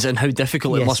opinions and how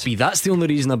difficult it must be. That's the only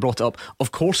reason I brought it up.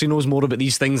 Of course he knows more about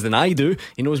these things than I do.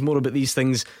 He knows more about these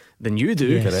things than you do.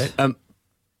 Yes.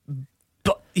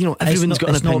 But everyone's got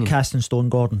an opinion. It's not cast in stone,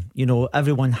 Gordon.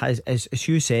 Everyone has, as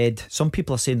you said, some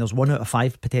people are saying there's 1 out of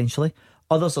 5 potentially.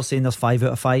 Others are saying there's 5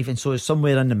 out of 5, and so it's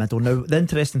somewhere in the middle. Now, the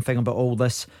interesting thing about all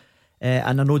this,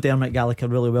 and I know Dermot Gallagher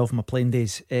really well from my playing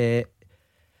days,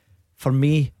 for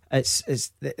me, it's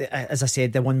as I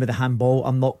said, the one with the handball,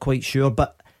 I'm not quite sure,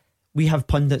 but we have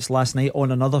pundits last night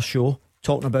on another show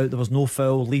talking about there was no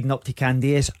foul leading up to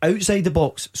Candias outside the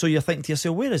box. So you're thinking to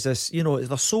yourself, where is this?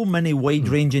 There's so many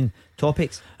wide-ranging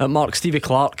topics. Mark, Stevie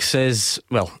Clark says,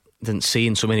 well, didn't say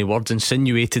in so many words,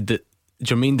 insinuated that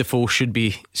Jermaine Defoe should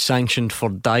be sanctioned for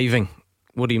diving.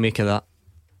 What do you make of that?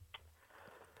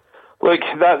 Look,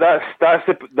 that's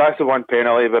the one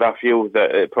penalty where I feel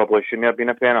that it probably shouldn't have been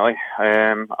a penalty.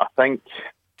 I think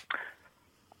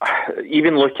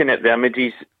even looking at the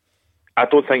images, I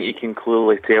don't think you can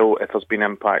clearly tell if there's been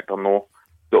impact or no.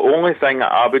 The only thing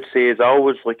that I would say is I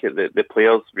always look at the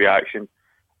player's reaction,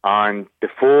 and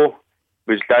Defoe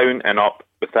was down and up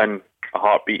within a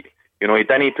heartbeat. He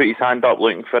didn't put his hand up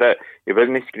looking for it. He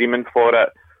wasn't screaming for it.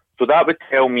 So that would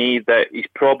tell me that he's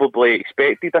probably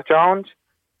expected a challenge,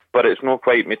 but it's not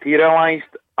quite materialised,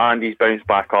 and he's bounced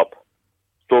back up.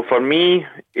 So for me,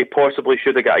 he possibly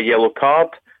should have got a yellow card.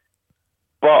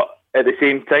 But at the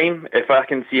same time, if I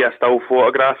can see a still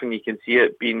photograph and you can see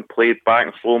it being played back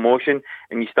in slow motion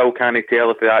and you still can't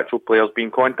tell if the actual player's been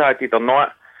contacted or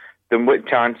not, then what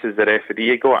chance has the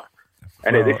referee got?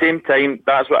 And at the same time,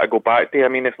 that's what I go back to. I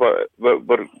mean, if we're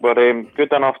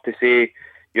good enough to say,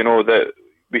 that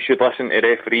we should listen to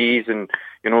referees and,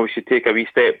 we should take a wee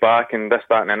step back and this,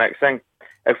 that and the next thing.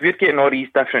 If we're getting all these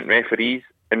different referees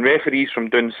and referees from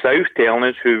down south telling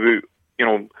us who,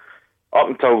 up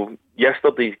until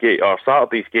yesterday's game or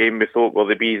Saturday's game, we thought were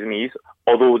the B's and E's,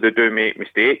 although they do make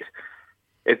mistakes.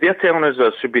 If they're telling us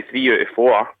there should be 3 out of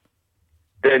 4,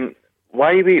 then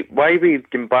why are we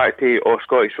going back to,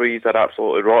 Scottish referees are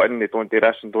absolutely rotten, they don't do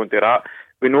this and don't do that?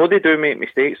 We know they do make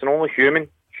mistakes, and only human.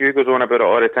 Hugh goes on about it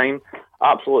all the time.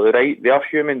 Absolutely right, they are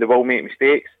human, they will make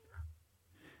mistakes.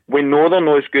 We know they're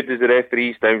not as good as the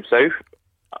referees down south.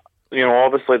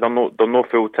 Obviously they're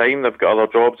not full time, they've got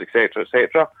other jobs, etc,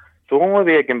 etc. So the only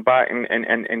way of getting back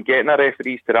and getting our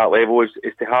referees to that level is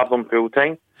to have them full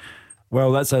time.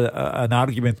 Well, that's an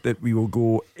argument that we will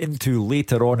go into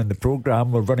later on in the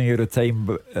programme. We're running out of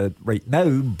time right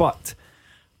now, but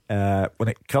when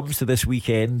it comes to this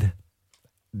weekend,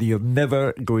 you're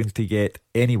never going to get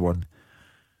anyone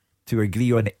to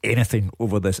agree on anything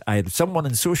over this. I had someone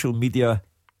in social media,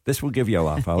 this will give you a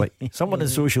laugh, Alec, someone in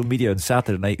social media on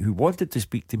Saturday night who wanted to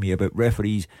speak to me about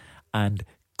referees and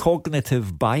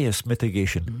cognitive bias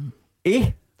mitigation.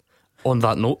 Eh? On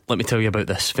that note, let me tell you about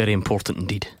this. Very important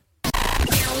indeed.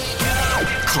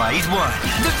 Clyde One.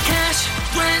 The cash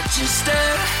register.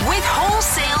 With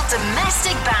wholesale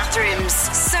domestic bathrooms.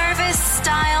 Service,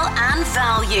 style and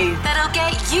value that'll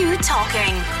get you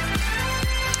talking.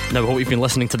 Now I hope you've been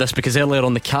listening to this, because earlier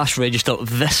on the cash register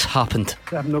this happened.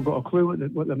 I've not got a clue what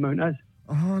the amount is.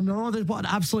 Oh no, what an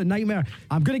absolute nightmare.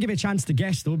 I'm going to give you a chance to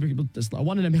guess though, because it's a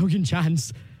 1 in a million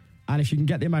chance, and if you can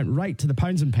get the amount right to the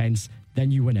pounds and pence,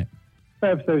 then you win it.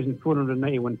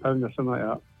 £5,491 or something like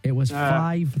that. It was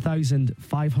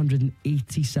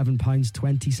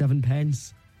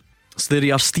 £5,587.27. So there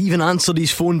you are. Stephen answered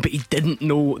his phone, but he didn't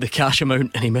know the cash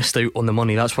amount and he missed out on the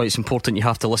money. That's why it's important you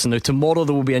have to listen. Now tomorrow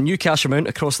there will be a new cash amount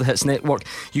across the Hits Network.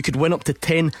 You could win up to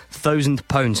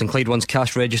 £10,000 in Clyde One's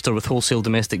cash register with wholesale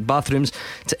domestic bathrooms.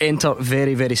 To enter,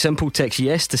 very, very simple. Text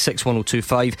yes to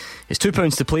 61025. It's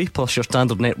 £2 to play plus your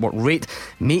standard network rate.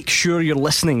 Make sure you're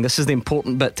listening. This is the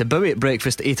important bit. To Bowie at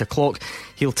breakfast at 8 o'clock,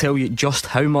 he'll tell you just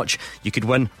how much you could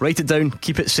win. Write it down,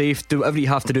 keep it safe, do whatever you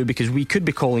have to do, because we could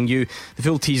be calling you. The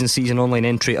full T's and C's and online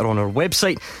entry are on our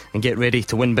website, and get ready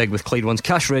to win big with Clyde One's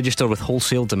cash register with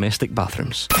wholesale domestic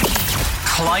bathrooms.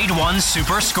 Clyde One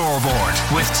Super Scoreboard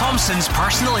with Thompson's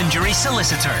personal injury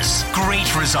solicitors.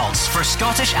 Great results for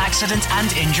Scottish accident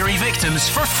and injury victims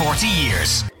for 40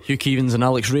 years. Hugh Keevins and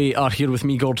Alex Ray are here with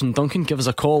me, Gordon Duncan. Give us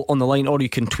a call on the line, or you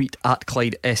can tweet at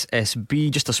Clyde SSB.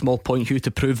 Just a small point, Hugh,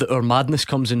 to prove that our madness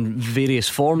comes in various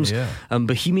forms.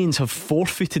 Bohemians have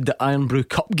forfeited the Iron Brew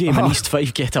Cup game, and East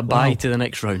Fife get a bye to the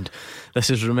next round.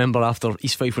 This is, remember, after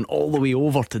East Fife went all the way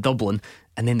over to Dublin,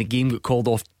 and then the game got called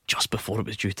off just before it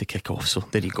was due to kick off. So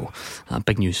there you go.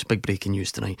 Big news, big breaking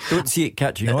news tonight. Don't see it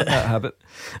catching on, that habit.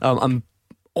 I'm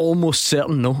almost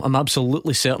certain, no, I'm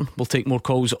absolutely certain we'll take more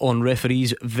calls on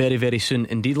referees very, very soon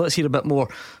indeed. Let's hear a bit more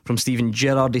from Stephen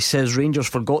Gerrard. He says Rangers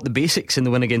forgot the basics in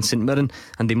the win against St Mirren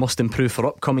and they must improve for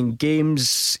upcoming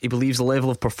games. He believes the level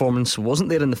of performance wasn't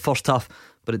there in the first half,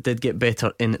 but it did get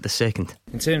better in the second.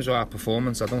 In terms of our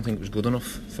performance, I don't think it was good enough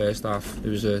first half.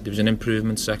 There was an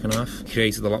improvement second half.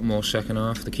 Created a lot more second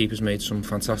half. The keepers made some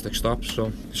fantastic stops, so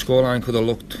the scoreline could have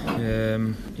looked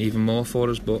even more for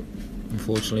us, but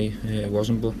unfortunately it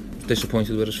wasn't. But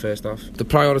disappointed with us first half. The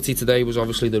priority today was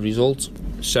obviously the result.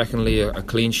 Secondly, a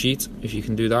clean sheet, if you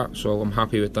can do that, so I'm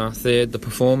happy with that. Third, the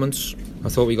performance. I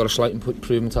thought we got a slight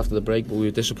improvement after the break, but we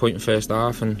were disappointed first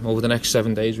half, and over the next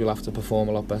 7 days we'll have to perform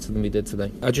a lot better than we did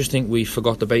today. I just think we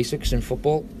forgot the basics in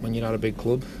football when you're at a big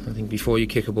club. I think before you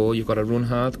kick a ball, you've got to run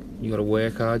hard, you've got to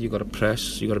work hard, you've got to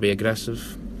press, you've got to be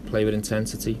aggressive, play with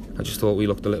intensity. I just thought we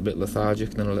looked a little bit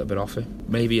lethargic and a little bit off it.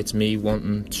 Maybe it's me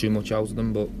wanting too much out of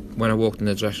them, but when I walked in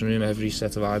the dressing room, every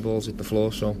set of eyeballs hit the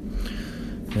floor, so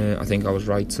I think I was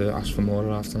right to ask for more at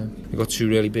half time. We've got 2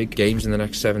 really big games in the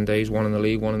next 7 days, one in the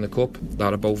league, one in the cup,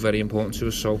 that are both very important to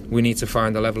us, so we need to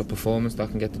find a level of performance that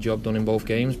can get the job done in both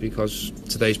games, because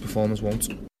today's performance won't.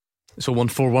 So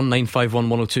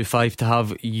 1419511025 to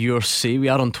have your say. We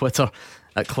are on Twitter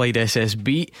at Clyde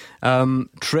SSB.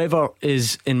 Trevor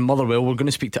is in Motherwell. We're going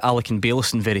to speak to Alec and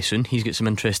Bailison very soon. He's got some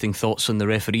interesting thoughts on the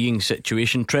refereeing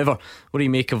situation. Trevor, what do you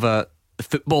make of the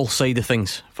football side of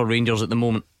things for Rangers at the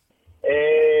moment?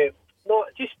 No,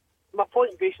 just my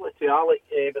point basically to Alec,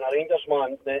 being a Rangers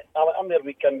man, Alec, I'm there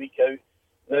week in, week out.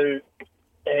 Now,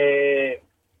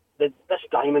 this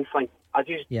diamond thing, I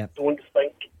just don't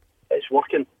think it's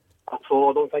working at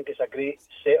all. I don't think it's a great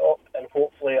setup, and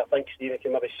hopefully I think Stephen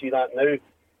can maybe see that now.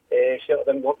 Certainly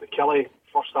didn't work with Kelly.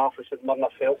 First half we St Mirren I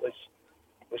felt was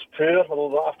poor,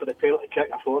 although after the penalty kick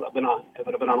I thought it would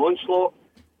have been an onslaught.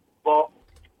 But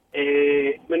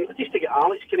I mean, just to get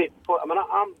Alex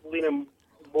I'm leaning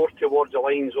more towards the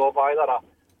lines of either a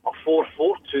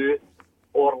 4-4-2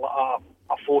 or a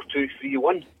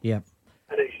 4-2-3-1. Yeah.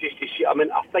 And it's just to see. I mean,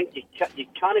 I think you can't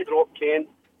drop Kent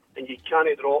and you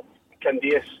can't drop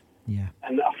Candace. Yeah.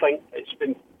 And I think it's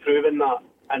been proven that,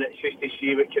 and it's just to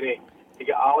see what to get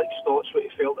Alex's thoughts, what he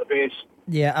felt the best.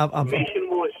 Yeah,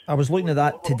 I was looking at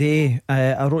that today.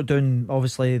 I wrote down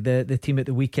obviously the team at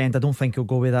the weekend. I don't think he'll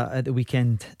go with that at the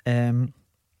weekend.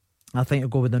 I think he'll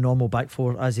go with the normal back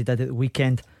four as he did at the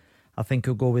weekend. I think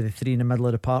he'll go with the 3 in the middle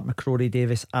of the park: McCrory,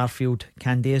 Davis, Arfield,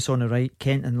 Candace on the right,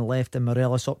 Kent on the left, and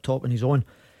Morelos up top on his own.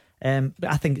 But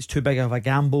I think it's too big of a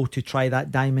gamble to try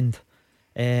that diamond.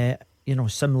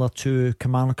 Similar to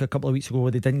Kilmarnock a couple of weeks ago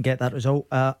where they didn't get that result.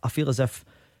 I feel as if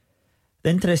the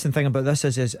interesting thing about this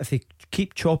is if they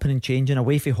keep chopping and changing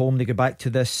away from home, they go back to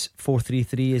this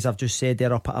 4-3-3, as I've just said,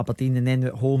 they're up at Aberdeen, and then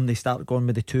at home they start going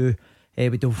with the 2.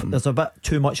 There's a bit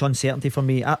too much uncertainty for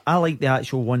me. I like the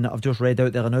actual one that I've just read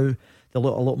out there now. They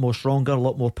look a lot more stronger, a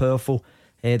lot more powerful.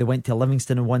 They went to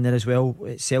Livingston and won there as well.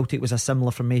 Celtic was a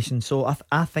similar formation. So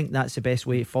I think that's the best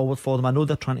way forward for them. I know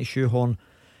they're trying to shoehorn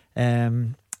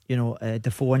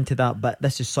Defoe into that, but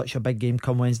this is such a big game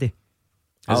come Wednesday.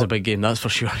 It's a big game, that's for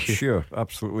sure. Sure,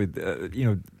 absolutely.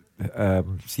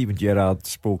 Steven Gerrard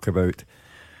spoke about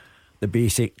the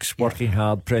basics, working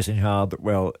hard, pressing hard.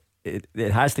 Well,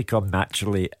 it has to come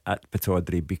naturally at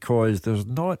Pittodrie because there's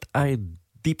not a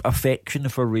deep affection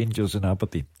for Rangers in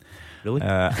Aberdeen. Really?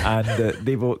 And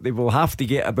they will have to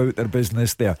get about their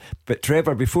business there. But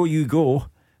Trevor, before you go,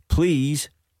 please,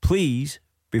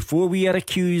 before we are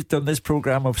accused on this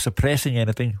programme of suppressing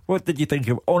anything, what did you think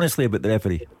honestly about the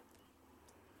referee?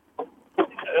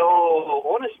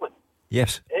 Oh, honestly?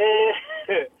 Yes.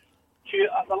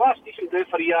 The last decent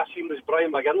referee I seen was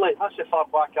Brian McGinley. That's how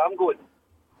far back I'm going.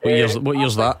 What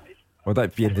year's that? Would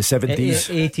that be in the 70s?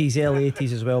 80s, early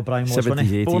 80s as well, Brian was, 70s, wasn't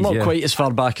he? 80s, Well, not quite as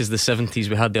far back as the 70s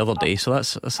we had the other day, so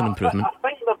that's an improvement. I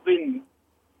think they've been...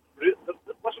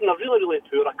 Listen, they're really, really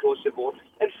poor across the board.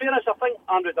 In fairness, I think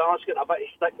Andrew Dallas getting a bit of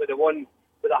stick with the one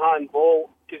with the handball,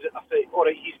 because I think,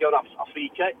 alright, he's got a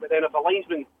free kick, but then if a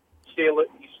linesman say, look,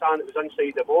 he's saying it was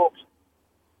inside the box,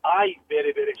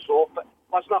 very, very soft. But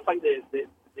listen, I think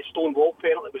the Stonewall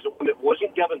penalty was the one that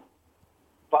wasn't given.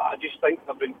 But I just think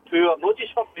they've been poor, not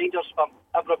just for Rangers, for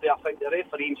everybody. I think the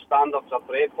refereeing standards are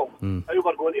dreadful. How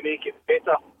we're going to make it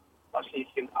better, I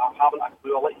haven't a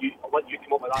clue. I'll let you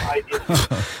come up with that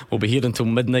idea. We'll be here until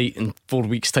midnight in 4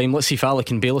 weeks' time. Let's see if Alec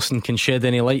and Bailison can shed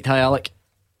any light. Hi, Alec.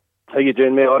 How you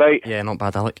doing, mate? All right? Yeah, not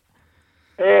bad, Alec.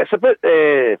 It's about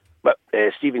what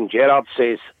Steven Gerrard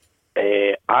says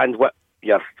and what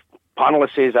your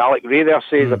panellist says, Alec Ray there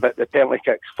says about the penalty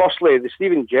kicks. Firstly, the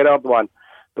Steven Gerrard one,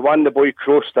 the one the boy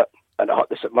crossed it and it hit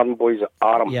the St Mirren boy's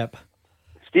arm. Yep.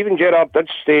 Steven Gerrard did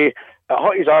say it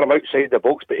hit his arm outside the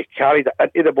box, but he carried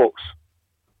it into the box,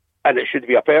 and it should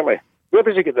be a penalty. Where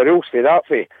does he get the rules for that?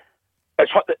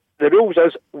 The rules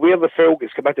is where the foul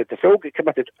gets committed. The foul gets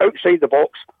committed outside the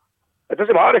box. It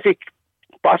doesn't matter if he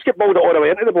basketballed it all the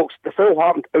way into the box. The foul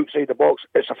happened outside the box.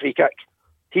 It's a free kick.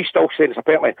 He's still saying it's a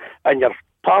penalty. And your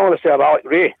panellist there, Alec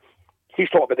Ray, he's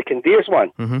talking about the Candace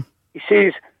one. Mm-hmm. He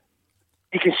says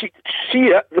you can see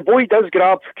it. The boy does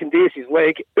grab Candace's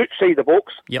leg outside the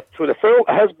box. Yep. So the foul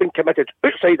has been committed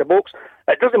outside the box.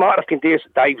 It doesn't matter if Candace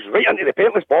dives right into the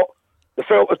penalty spot. The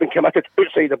foul has been committed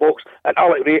outside the box, and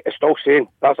Alec Ray is still saying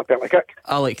that's a penalty kick.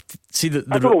 Alec, see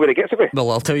I don't know where he gets it from.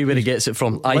 Well, I'll tell you where he gets it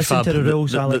from. Listen to the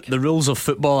rules, Alec. The rules of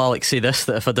football, Alec, say this: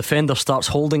 that if a defender starts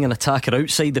holding an attacker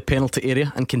outside the penalty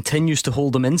area and continues to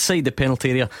hold him inside the penalty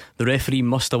area, the referee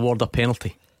must award a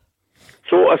penalty.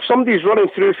 So if somebody's running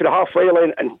through for the halfway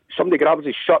line and somebody grabs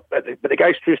his shirt, but the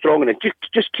guy's too strong and it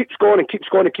just keeps going and keeps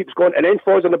going and keeps going and then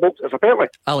falls in the box, it's a penalty.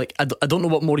 Alec, I don't know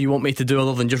what more you want me to do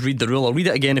other than just read the rule. I'll read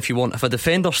it again if you want. If a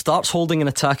defender starts holding an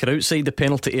attacker outside the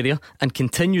penalty area and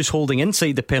continues holding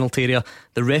inside the penalty area,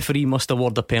 the referee must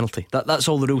award a penalty. That's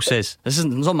all the rule says. It's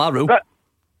not my rule.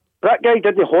 That guy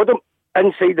didn't hold him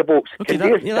inside the box. Okay,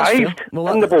 dived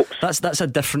in the box. That's a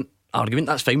different argument.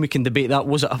 That's fine. We can debate that.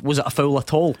 Was it a foul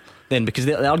at all then? Because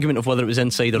the argument of whether it was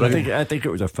inside or out. I think it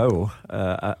was a foul.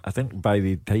 I think by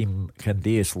the time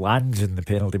Candace lands in the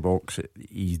penalty box,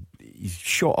 he's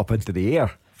shot up into the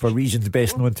air for reasons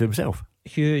best known to himself.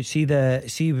 Hugh,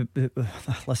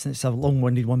 listen, it's a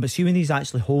long-winded one, but see when he's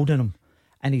actually holding him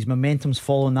and his momentum's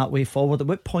falling that way forward, at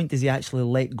what point does he actually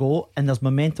let go? And there's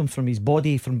momentum from his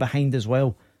body from behind as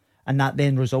well, and that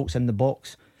then results in the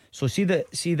box. So see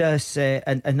this,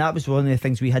 and that was one of the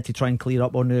things we had to try and clear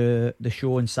up on the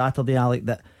show on Saturday, Alec,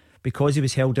 that because he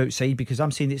was held outside, because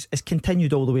I'm saying it's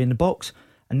continued all the way in the box,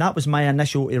 and that was my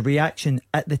initial reaction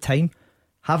at the time.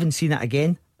 Having seen it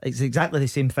again, it's exactly the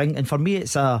same thing, and for me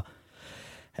it's the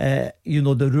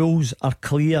rules are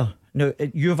clear. Now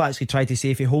you've actually tried to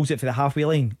say if he holds it for the halfway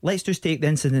line, let's just take the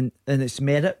incident in its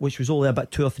merit, which was only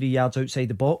about 2 or 3 yards outside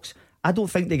the box. I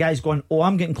don't think the guy's going,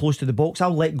 I'm getting close to the box,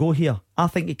 I'll let go here. I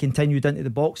think he continued into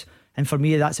the box, and for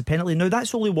me that's a penalty. Now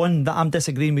that's only one that I'm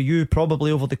disagreeing with you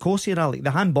probably over the course here, Alec. The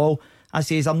handball, I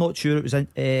say, I'm not sure it was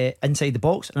inside the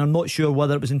box, and I'm not sure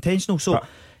whether it was intentional. So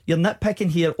you're nitpicking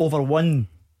here over one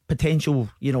potential,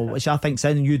 which I think's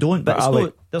in and you don't, but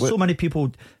Alec, there's so many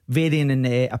people varying in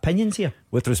opinions here.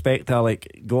 With respect,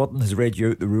 Alec, Gordon has read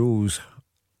you out the rules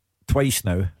twice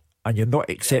now, and you're not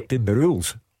accepting the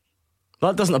rules.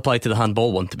 That doesn't apply to the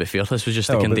handball one, to be fair. This was just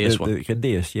the Candace one. The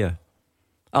Candace, yeah.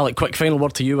 Alec, quick final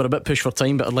word to you. We're a bit pushed for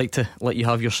time, but I'd like to let you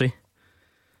have your say.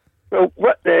 Well,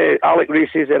 what Alec Ray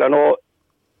says there, I know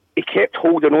he kept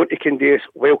holding on to Candace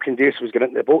while Candace was getting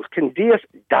into the box. Candace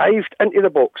dived into the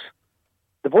box.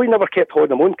 The boy never kept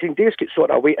holding him on. Candace gets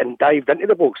sort of away and dived into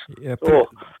the box. Yeah,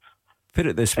 Put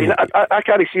it this I way. mean, I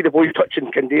can't see the boy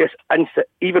touching Candace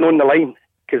even on the line,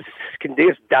 because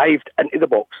Candace dived into the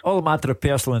box. All a matter of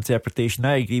personal interpretation.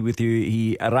 I agree with you.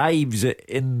 He arrives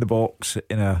in the box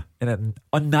in an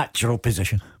unnatural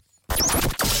position.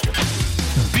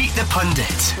 Beat the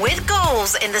Pundit. With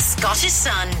goals in the Scottish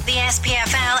Sun, the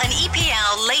SPFL and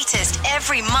EPL latest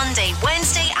every Monday,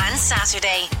 Wednesday and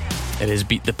Saturday. It is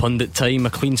Beat the Pundit time. A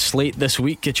clean slate this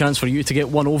week. A chance for you to get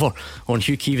one over on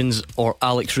Hugh Keevins or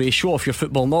Alex Ray. Show off your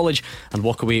football knowledge and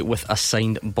walk away with a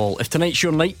signed ball. If tonight's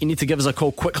your night, you need to give us a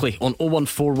call quickly on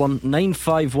 0141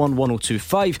 951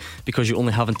 1025, because you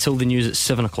only have until the news at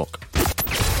 7 o'clock.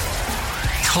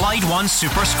 Clyde One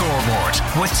Super Scoreboard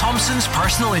with Thompson's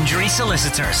personal injury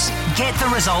solicitors. Get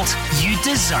the result you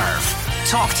deserve.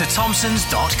 Talk to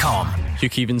Thompsons.com. Hugh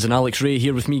Keevins and Alex Ray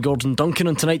here with me, Gordon Duncan,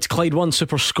 on tonight's Clyde One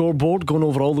Super Scoreboard, going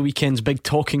over all the weekend's big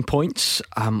talking points,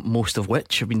 most of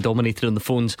which have been dominated on the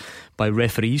phones by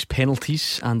referees,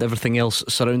 penalties and everything else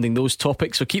surrounding those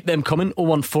topics. So keep them coming.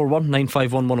 0141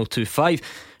 951 1025,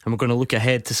 and we're going to look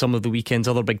ahead to some of the weekend's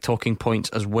other big talking points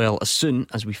as well, as soon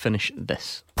as we finish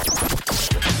this.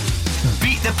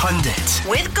 Beat the Pundit.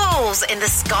 With goals in the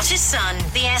Scottish Sun,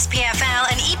 the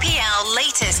SPFL and EPL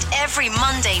latest every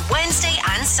Monday, Wednesday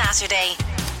and Saturday.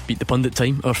 Beat the Pundit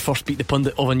time. Our first Beat the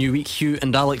Pundit of a new week. Hugh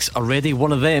and Alex are ready.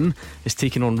 One of them is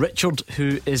taking on Richard,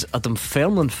 who is a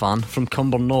Dunfermline fan from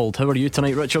Cumbernauld. How are you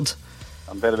tonight, Richard?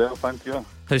 I'm very well, thank you.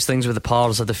 How's things with the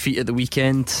Pars? A defeat at the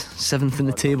weekend, 7th in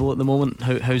the table at the moment.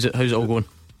 How's it all going?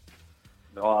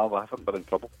 No, I think they're in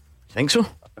trouble. You think so?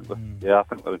 I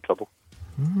think they're in trouble.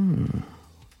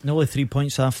 Only 3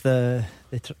 points off the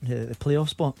playoff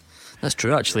spot. That's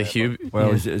true, actually, Hugh.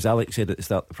 Well, as Alex said at the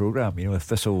start of the programme, if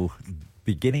Thistle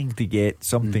beginning to get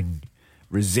something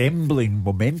resembling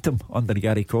momentum under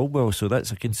Gary Caldwell, so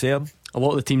that's a concern. A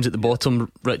lot of the teams at the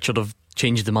bottom, Richard, have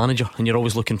changed the manager, and you're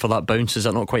always looking for that bounce. Is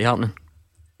that not quite happening?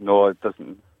 No, it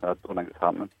doesn't. I don't think it's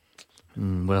happening.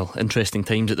 Well, interesting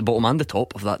times at the bottom and the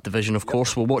top of that division, of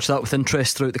course. We'll watch that with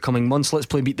interest throughout the coming months. Let's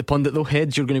play Beat the Pundit though.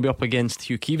 Heads, you're going to be up against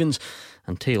Hugh Keevins,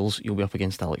 and tails, you'll be up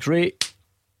against Alex Ray.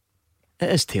 It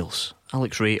is tails.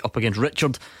 Alex Ray up against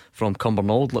Richard from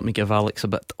Cumbernauld. Let me give Alex a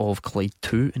bit of Clyde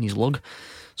 2 in his lug,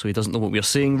 so he doesn't know what we're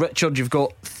saying. Richard, you've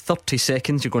got 30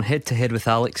 seconds. You're going head to head with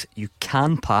Alex. You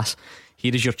can pass.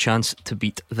 Here is your chance to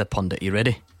beat the Pundit. You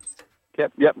ready?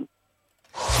 Yep.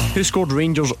 Who scored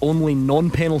Rangers' only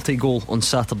non-penalty goal on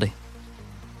Saturday?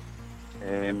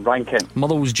 Ryan Kent.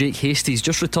 Motherwell's Jake Hastie's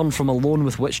just returned from a loan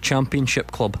with which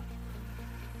championship club?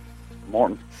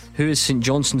 Morton. Who is St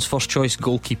Johnstone's first choice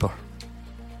goalkeeper?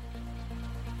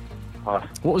 Pass.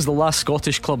 What was the last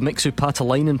Scottish club Mixu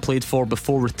Patalainen played for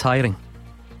before retiring?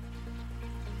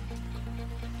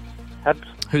 Hibs.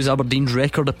 Who's Aberdeen's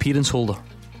record appearance holder?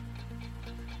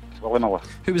 Willie Miller.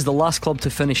 Who was the last club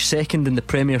to finish second in the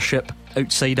Premiership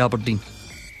outside Aberdeen?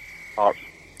 Hearts.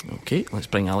 Okay, let's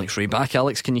bring Alex Ray back.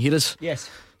 Alex, can you hear us? Yes.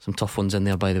 Some tough ones in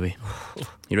there, by the way.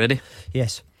 You ready?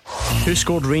 Yes. Who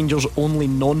scored Rangers' only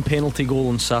non-penalty goal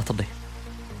on Saturday?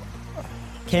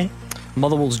 Kent.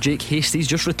 Motherwell's Jake Hastie's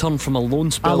just returned from a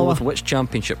loan spell Alloa. with which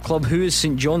championship club? Who is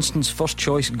St Johnstone's first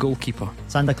choice goalkeeper?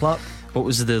 Sander Clark. What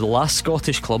was the last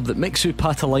Scottish club that Mixu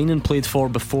Patalainen played for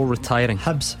before retiring?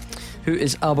 Hibs. Who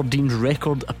is Aberdeen's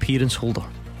record appearance holder?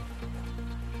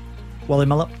 Willie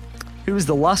Miller. Who was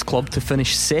the last club to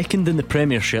finish second in the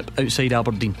Premiership outside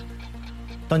Aberdeen?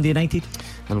 Dundee United.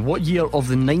 And what year of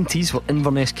the 90s were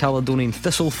Inverness Caledonian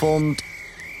Thistle formed?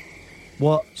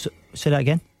 What? Say that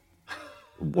again.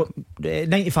 What?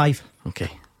 95. Okay.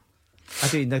 I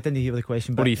didn't hear the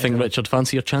question. What do you think, Richard?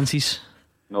 Fancy your chances?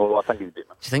 No, I think he's beat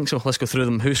me. Do you think so? Let's go through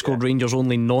them. Who scored Rangers'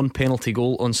 only non-penalty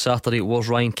goal on Saturday? It was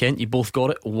Ryan Kent. You both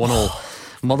got it.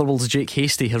 1-1. Motherwell's Jake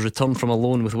Hastie has returned from a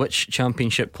loan with which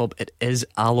championship club? It is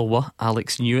Alloa.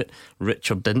 Alex knew it,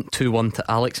 Richard didn't. 2-1 to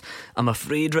Alex. I'm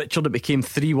afraid, Richard, it became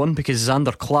 3-1 because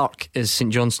Xander Clark is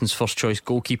St Johnstone's first choice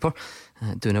goalkeeper,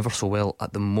 doing ever so well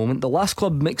at the moment. The last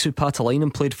club Mixu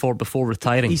Patalainen played for before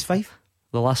retiring? East Fife.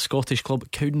 The last Scottish club,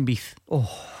 Cowdenbeath.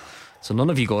 So none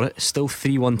of you got it. Still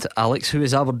 3-1 to Alex. Who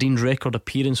is Aberdeen's record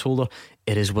appearance holder?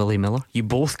 It is Willie Miller. You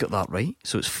both got that right,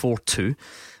 so it's 4-2,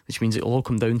 which means it will all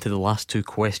come down to the last two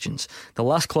questions. The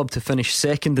last club to finish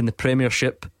second in the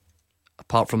Premiership,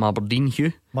 apart from Aberdeen,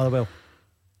 Hugh? Motherwell.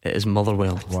 It is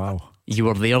Motherwell. Wow. You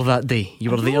were there that day.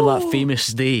 You were there that famous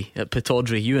day at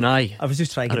Pittodrie. You and I was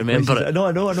just trying to remember it.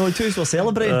 No, two were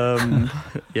celebrating.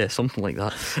 Yeah, something like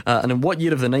that. And in what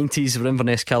year of the 90s were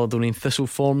Inverness Caledonian Thistle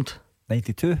formed?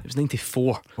 92. It was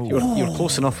 94. You were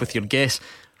close enough with your guess.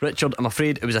 Richard, I'm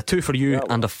afraid it was a 2 for you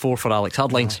and a 4 for Alex.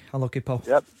 Hard lines. Unlucky, Paul.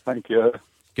 Yep, thank you.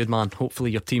 Good man.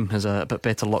 Hopefully your team has a bit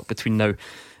better luck between now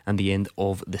and the end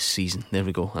of the season. There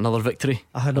we go, another victory.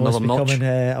 I know it's becoming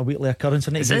a weekly occurrence.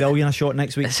 I need to give Willian a shot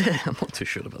next week. Is it? I'm not too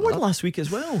sure about Won that. last week as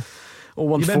well.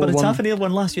 You remember the Tavernier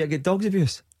one last week? I get dogs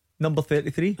abuse. Number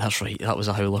 33. That's right, that was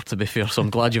a howler, to be fair. So I'm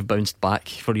glad you've bounced back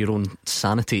for your own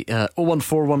sanity.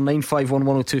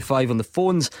 01419511025 on the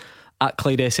phones, at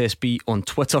Clyde SSB on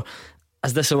Twitter.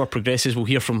 As this hour progresses, we'll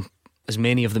hear from as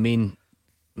many of the main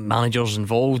managers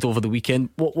involved over the weekend.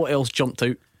 What else jumped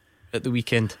out at the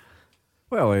weekend?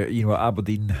 Well,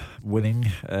 Aberdeen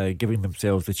winning, giving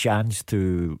themselves the chance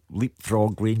to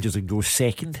leapfrog Rangers and go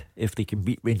second if they can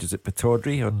beat Rangers at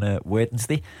Pittodrie on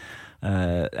Wednesday.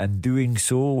 And doing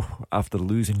so after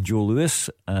losing Joe Lewis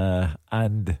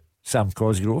and Sam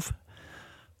Cosgrove,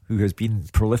 who has been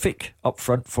prolific up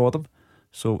front for them.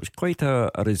 So it was quite a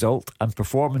result and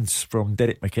performance from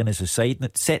Derek McInnes' side, and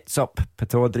it sets up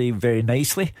Pittodrie very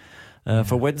nicely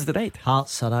for Wednesday night.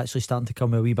 Hearts are actually starting to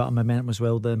come with a wee bit of momentum as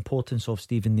well. The importance of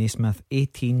Stephen Naismith,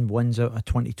 18 wins out of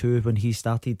 22 when he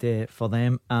started for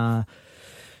them.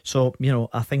 So,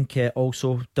 I think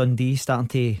also Dundee starting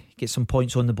to get some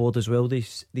points on the board as well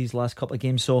these last couple of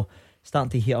games. So,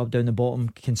 starting to heat up down the bottom.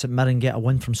 Can St Mirren get a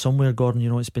win from somewhere, Gordon?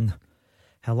 It's been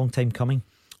a long time coming.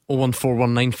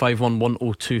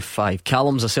 01419511025.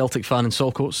 Callum's a Celtic fan in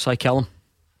Saltcoats. Hi, Callum.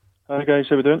 Hi, guys.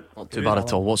 How we doing? Not too bad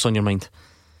at all. What's on your mind?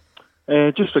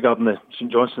 Just regarding the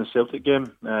St Johnstone Celtic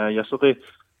game yesterday,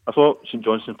 I thought St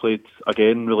Johnstone played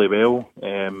again really well.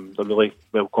 They're really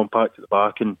well compact at the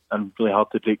back and really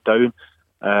hard to break down.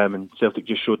 And Celtic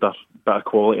just showed that bit of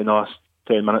quality in the last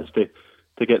 10 minutes to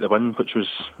get the win, which was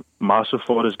massive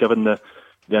for us given the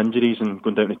injuries and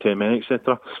going down to 10 men,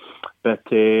 etc. But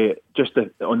just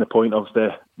on the point of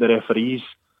the referees,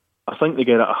 I think they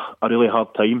get a really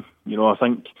hard time. I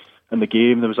think in the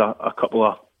game there was a couple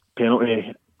of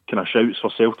penalty kind of shouts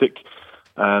for Celtic.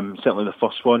 Certainly the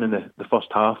first one in the first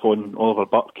half on Oliver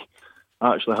Burke.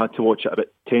 I actually had to watch it about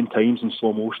 10 times in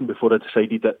slow motion before I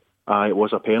decided that it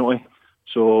was a penalty.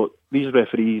 So these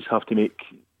referees have to make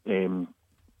a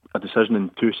decision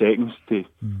in 2 seconds to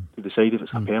decide if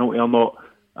it's a penalty or not.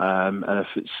 And if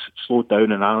it's slowed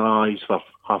down and analysed for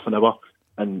half an hour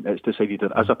and it's decided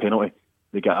it is a penalty,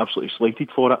 they get absolutely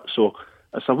slated for it. So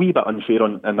it's a wee bit unfair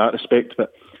in that respect.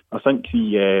 But I think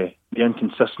the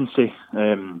inconsistency,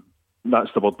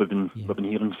 that's the word we've been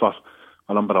hearing for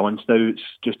a number of months now. It's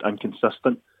just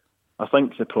inconsistent. I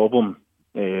think the problem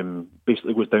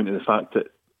basically goes down to the fact that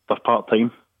they're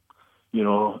part-time.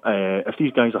 If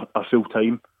these guys are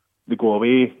full-time, they go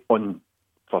away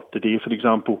for today, for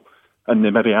example, and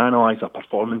they maybe analyse their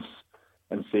performance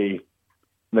and say,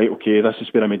 right, okay, this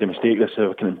is where I made a mistake, this is how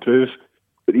I can improve.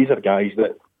 But these are guys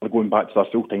that are going back to their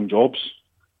full-time jobs.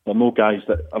 They're no guys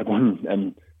that are going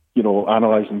and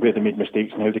analysing where they made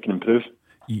mistakes and how they can improve.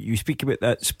 You speak about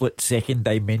that split-second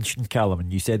dimension, Callum,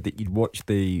 and you said that you'd watched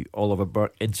the Oliver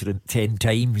Burke incident 10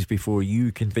 times before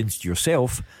you convinced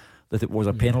yourself that it was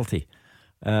a penalty.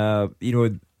 By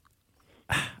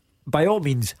all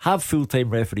means, have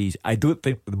full-time referees. I don't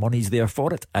think the money's there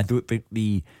for it. I don't think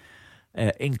the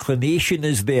inclination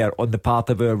is there on the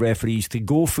part of our referees to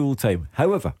go full-time.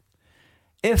 However,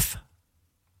 if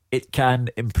it can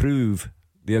improve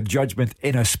their judgment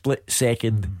in a split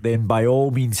second, then by all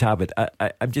means have it.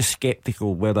 I'm just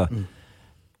sceptical whether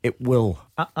it will.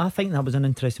 I think that was an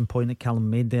interesting point that Callum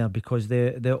made there, because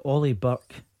the Ollie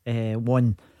Burke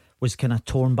one was kind of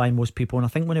torn by most people, and I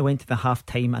think when it went to the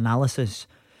half-time analysis,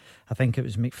 I think it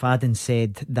was McFadden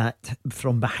said that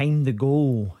from behind the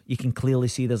goal you can clearly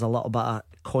see there's a little bit of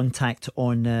contact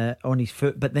on his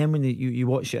foot, but then when you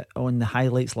watch it on the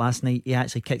highlights last night, he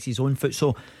actually kicks his own foot.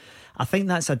 So I think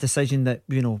that's a decision that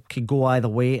could go either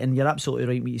way, and you're absolutely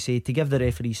right what you say. To give the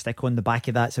referee stick on the back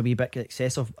of that's a wee bit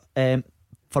excessive.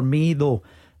 For me though,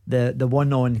 the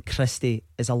one on Christie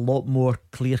is a lot more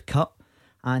clear cut,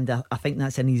 and I think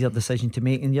that's an easier decision to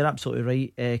make. And you're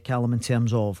absolutely right, Callum, in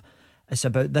terms of it's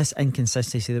about this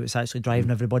inconsistency that was actually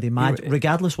driving everybody mad,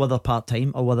 regardless whether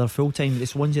part-time or whether full-time.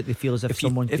 It's ones that they feel as if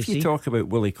someone could see. If you talk about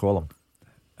Willie Collum,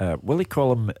 Willie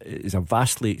Collum is a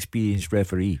vastly experienced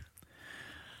referee.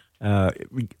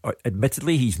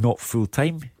 Admittedly, he's not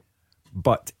full-time,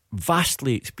 but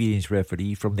vastly experienced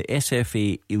referee from the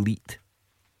SFA Elite.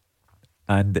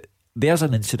 And there's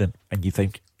an incident, and you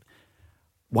think,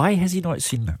 why has he not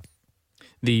seen that?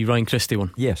 The Ryan Christie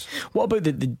one? Yes. What about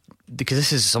because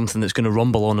this is something that's going to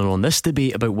rumble on and on, this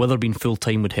debate about whether being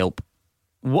full-time would help.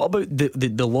 What about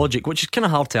the logic, which is kind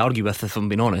of hard to argue with if I'm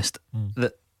being honest,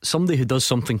 that somebody who does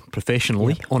something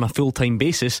professionally on a full-time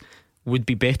basis would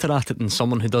be better at it than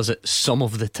someone who does it some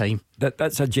of the time?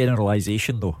 That's a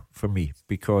generalisation though for me,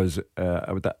 because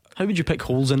how would you pick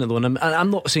holes in it though? And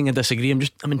I'm not saying I disagree,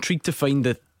 I'm intrigued to find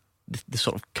the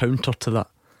sort of counter to that?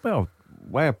 Well,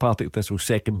 why are Partick Thistle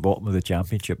second bottom of the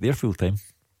Championship? They're full time.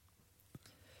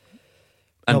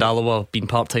 And Alloa being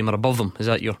part time or above them, is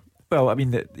that your? Well, I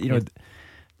mean,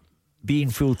 being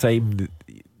full time,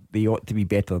 they ought to be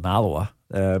better than Alloa.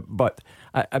 But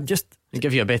I'm just. They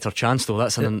give you a better chance, though.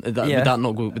 That's would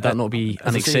that not be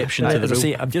an exception to the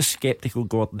rule? I'm just sceptical,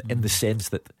 Gordon, in the sense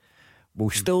that we'll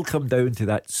still come down to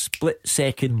that split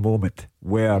second moment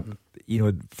where,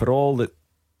 for all that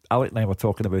Alec and I were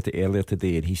talking about it earlier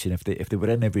today, and he said if they were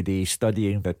in every day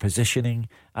studying their positioning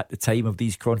at the time of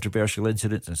these controversial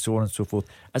incidents and so on and so forth,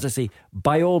 as I say,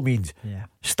 by all means,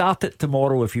 start it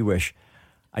tomorrow if you wish.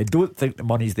 I don't think the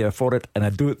money's there for it, and I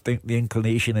don't think the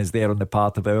inclination is there on the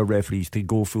part of our referees to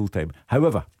go full time.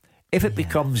 However, if it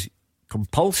becomes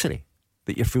compulsory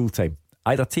that you're full time,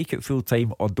 either take it full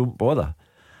time or don't bother,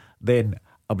 then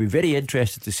I'll be very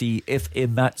interested to see if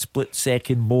in that split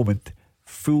second moment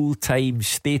full time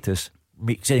status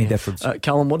makes any difference.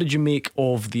 Callum, what did you make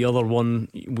of the other one,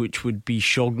 which would be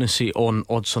Shaughnessy on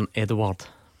Odsonne Edouard?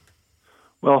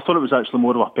 Well, I thought it was actually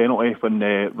more of a penalty when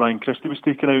Ryan Christie was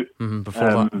taken out.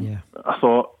 Before that, I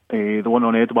thought the one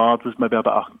on Edouard was maybe a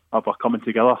bit of a coming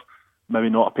together. Maybe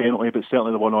not a penalty, but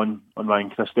certainly the one on Ryan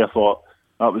Christie, I thought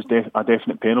that was a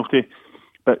definite penalty.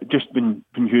 But just when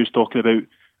Hugh's talking about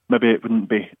maybe it wouldn't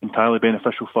be entirely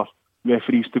beneficial for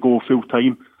referees to go full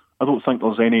time, I don't think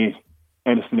there's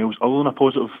anything else other than a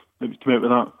positive that would come out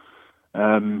with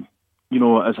that.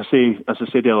 As I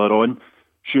said earlier on,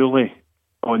 surely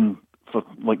for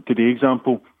like today's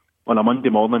example, on a Monday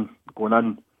morning, going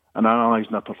in and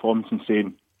analysing their performance and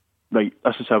saying, right,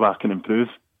 this is how I can improve.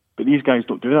 But these guys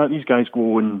don't do that. These guys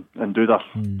go and do their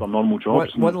normal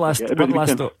jobs. One last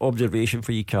observation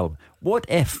for you, Callum. What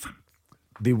if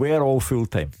they were all full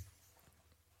time?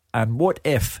 And what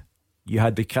if you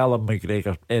had the Callum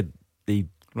McGregor, the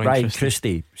Ryan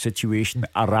Christie situation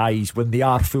arise when they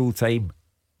are full time?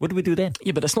 What do we do then?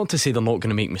 Yeah, but it's not to say they're not going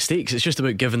to make mistakes. It's just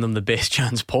about giving them the best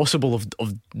chance possible of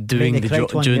doing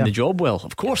the job well.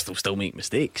 Of course, they'll still make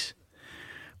mistakes.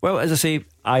 Well, as I say,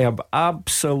 I have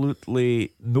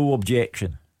absolutely no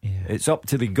objection. It's up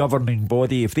to the governing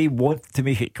body if they want to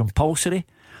make it compulsory,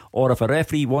 or if a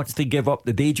referee wants to give up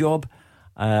the day job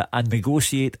and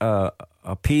negotiate a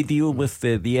pay deal with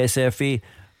the SFA.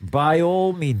 By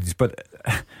all means, but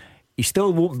he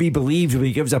still won't be believed if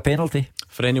he gives a penalty.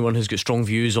 For anyone who's got strong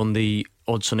views on the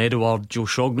Odsonne Edouard Joe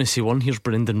Shaughnessy one, here's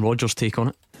Brendan Rodgers' take on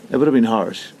it. It would have been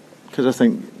harsh, because I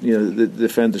think the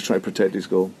defender's trying to protect his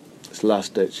goal. It's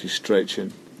last ditch, he's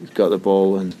stretching, he's got the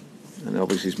ball, and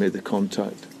obviously he's made the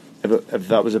contact. If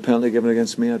that was a penalty given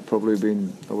against me, I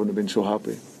wouldn't have been so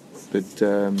happy. But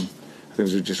I think it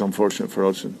was just unfortunate for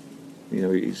Odsonne.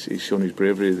 He's shown his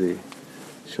bravery,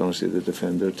 Shaughnessy, the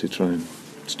defender, to try and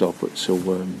stop it. So,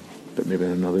 but maybe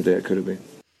on another day it could have been.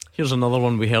 Here's another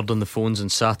one we heard on the phones on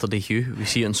Saturday, Hugh. We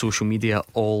see it on social media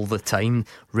all the time.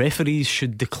 Referees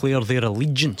should declare their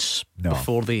allegiance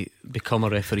before they become a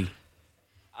referee.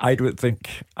 I don't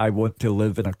think I want to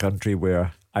live in a country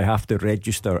where I have to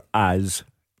register as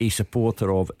a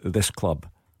supporter of this club,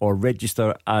 or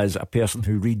register as a person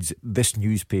who reads this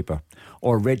newspaper,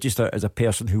 or register as a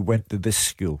person who went to this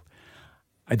school.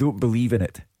 I don't believe in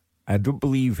it. I don't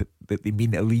believe that they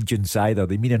mean allegiance either.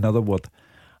 They mean another word.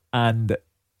 And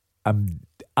I'm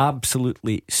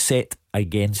absolutely set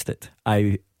against it.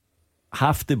 I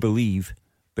have to believe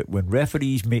that when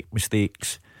referees make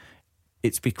mistakes,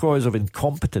 it's because of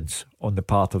incompetence on the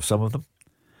part of some of them,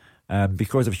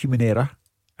 because of human error.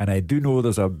 And I do know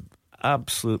there's a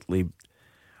absolutely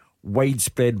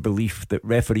widespread belief that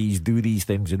referees do these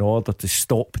things in order to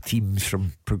stop teams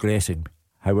from progressing.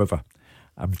 However,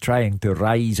 I'm trying to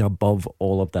rise above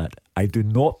all of that. I do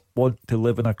not want to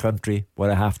live in a country where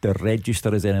I have to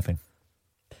register as anything.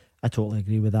 I totally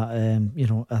agree with that.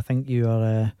 I think you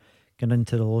are going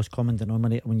into the lowest common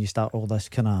denominator when you start all this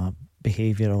kind of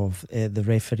behaviour of the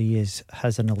referee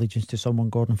has an allegiance to someone.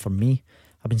 Gordon, for me,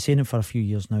 I've been saying it for a few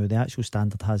years now, the actual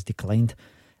standard has declined.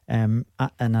 And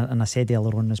I said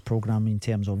earlier on this programme, in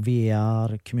terms of VAR,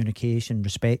 communication,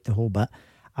 respect, the whole bit,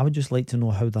 I would just like to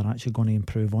know how they're actually going to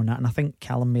improve on that. And I think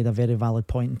Callum made a very valid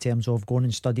point in terms of going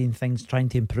and studying things, trying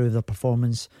to improve their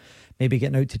performance, maybe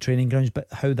getting out to training grounds, but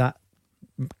how that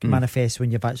manifests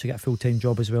when you've actually got a full-time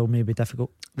job as well may be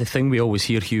difficult. The thing we always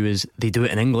hear, Hugh, is they do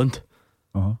it in England.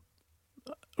 Uh-huh.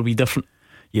 Are we different?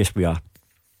 Yes, we are.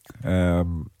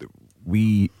 I'm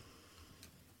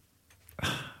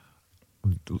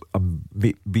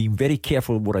being very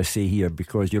careful what I say here,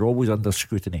 because you're always under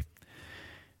scrutiny.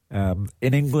 In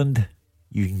England,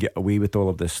 you can get away with all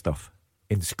of this stuff.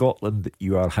 In Scotland,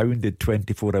 you are hounded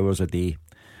 24 hours a day,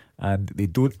 and they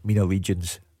don't mean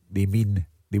allegiance. they mean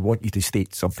they want you to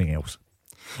state something else.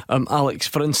 Alex,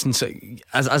 for instance,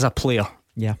 as a player,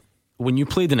 yeah, when you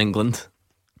played in England,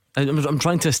 I'm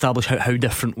trying to establish how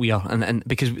different we are, and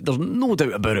because there's no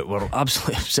doubt about it, we're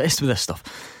absolutely obsessed with this stuff.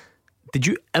 Did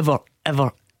you ever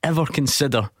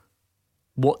consider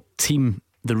what team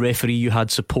the referee you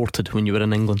had supported when you were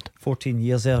in England? 14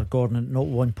 years there, Gordon, and not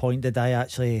one point did I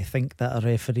actually think that a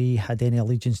referee had any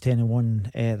allegiance to anyone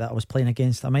that I was playing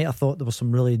against. I might have thought there were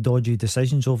some really dodgy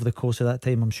decisions over the course of that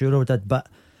time, I'm sure I did, but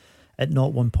at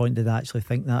not one point did I actually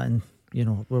think that. And you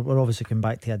know, we're obviously coming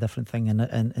back to a different thing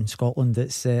in Scotland.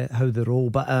 It's how they roll,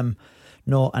 but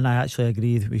no, and I actually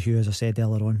agree with you, as I said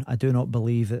earlier on. I do not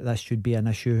believe that this should be an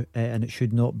issue, and it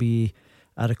should not be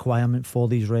a requirement for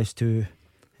these refs to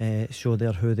show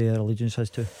who their allegiance is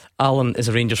to. Alan is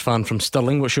a Rangers fan from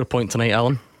Stirling. What's your point tonight,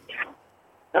 Alan?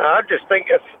 I just think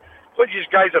if what you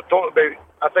guys are talking about,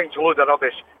 I think it's a load of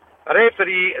rubbish. A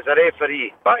referee is a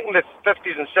referee. Back in the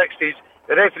 50s and 60s,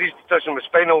 the referee's decision was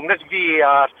final, and this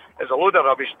VAR is a load of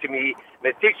rubbish to me, and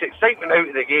it takes excitement out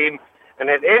of the game, and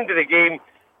at the end of the game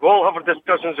we all have our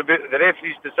discussions about the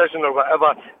referee's decision or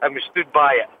whatever, and we stood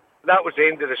by it. That was the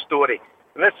end of the story,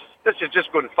 and this is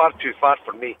just going far too far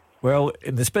for me. Well,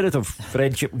 in the spirit of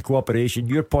friendship and cooperation,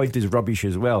 your point is rubbish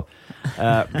as well,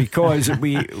 because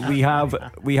we have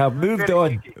moved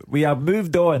on. We have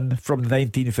moved on from the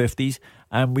 1950s,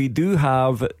 and we do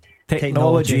have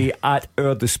technology at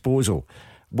our disposal.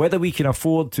 Whether we can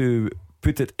afford to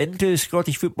put it into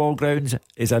Scottish football grounds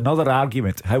is another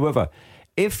argument. However,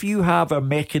 if you have a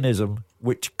mechanism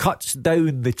which cuts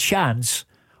down the chance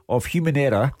of human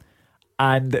error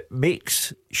and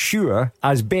makes sure,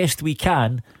 as best we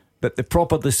can, that the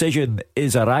proper decision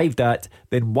is arrived at,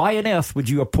 then why on earth would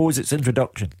you oppose its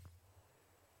introduction?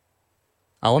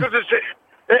 Alan? Because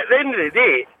at the end of the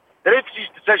day, the referee's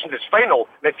decision is final,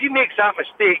 and if he makes that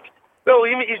mistake, well,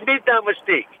 he's made that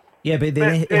mistake. Yeah, but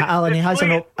Alan, he has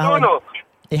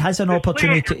an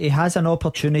opportunity. He has an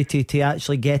opportunity to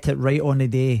actually get it right on the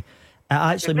day. It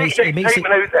actually makes it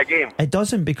out of the game. It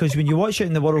doesn't, because when you watch it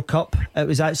in the World Cup, it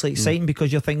was actually exciting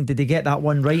because you're thinking, did they get that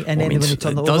one right? And then when they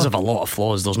turn it does over, have a lot of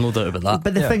flaws. There's no doubt about that.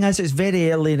 But the thing is, it's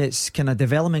very early in its kind of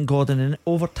development, Gordon, and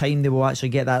over time they will actually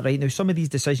get that right. Now, some of these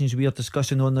decisions we are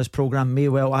discussing on this programme may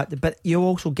well act, but you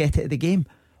also get it at the game.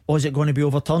 Or is it going to be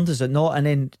overturned? Is it not? And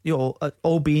then, you know,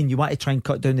 all being, you want to try and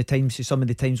cut down the time. So some of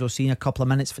the times we're seeing a couple of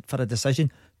minutes for a decision.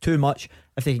 Too much.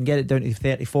 If they can get it down to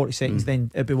 30, 40 seconds,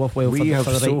 then it'd be worthwhile. We have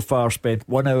so far spent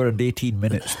 1 hour and 18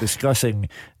 minutes discussing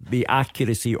the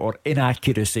accuracy or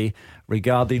inaccuracy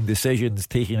regarding decisions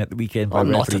taken at the weekend by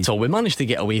referees. Not at all. We managed to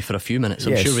get away for a few minutes.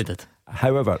 I'm sure we did.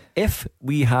 However, if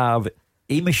we have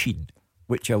a machine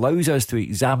which allows us to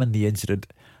examine the incident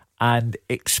and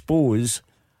expose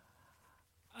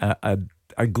a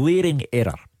glaring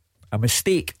error, a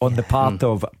mistake on the part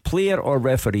of player or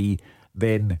referee,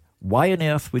 then why on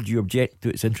earth would you object to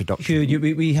its introduction?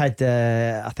 We had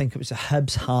I think it was a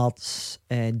Hibs Hearts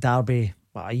derby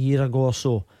a year ago or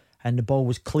so, and the ball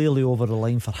was clearly over the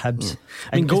line for Hibs.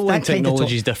 I mean, goal line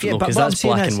technology is different because that's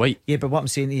black and white. Yeah, but what I'm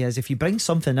saying is, if you bring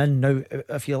something in now,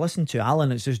 if you listen to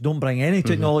Alan, it's just don't bring any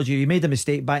technology. You made a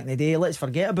mistake back in the day, let's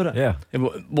forget about it. Yeah.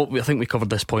 I think we covered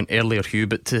this point earlier, Hugh,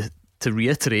 but to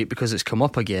reiterate, because it's come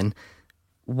up again,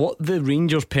 what the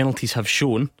Rangers penalties have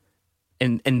shown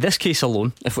in this case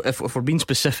alone, if we're being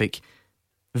specific,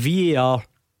 VAR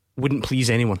wouldn't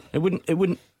please anyone. It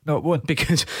wouldn't. No, it won't,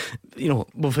 because you know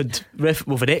we've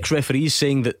had ex-referees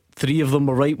saying that 3 of them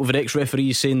were right. We've had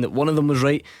ex-referees saying that 1 of them was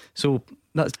right. So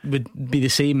that would be the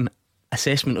same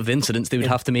assessment of the incidents they would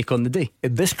have to make on the day.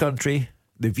 In this country,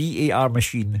 the VAR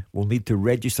machine will need to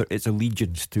register its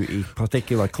allegiance to a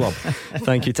particular club.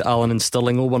 Thank you to Alan and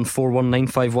Stirling.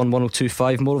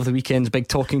 01419511025. More of the weekend's big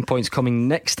talking points coming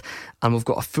next, and we've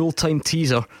got a full-time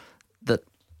teaser that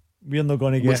we're not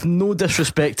going to get. With no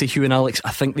disrespect to Hugh and Alex,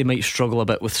 I think they might struggle a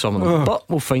bit with some of them, but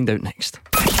we'll find out next.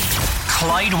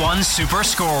 Clyde One Super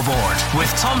Scoreboard with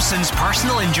Thompson's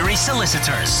personal injury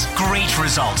solicitors. Great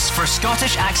results for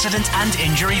Scottish accident and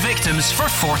injury victims for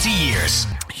 40 years.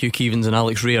 Hugh Keevins and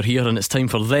Alex Ray are here, and it's time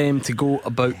for them to go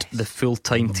about the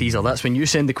full-time teaser. That's when you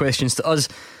send the questions to us,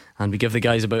 and we give the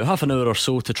guys about half an hour or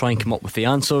so to try and come up with the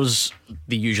answers.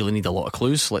 They usually need a lot of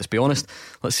clues, let's be honest.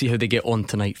 Let's see how they get on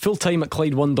tonight. Fulltime at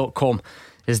Clyde1.com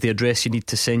is the address you need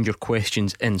to send your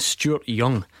questions in. Stuart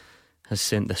Young has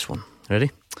sent this one.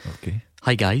 Ready? Okay.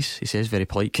 Hi guys, he says, very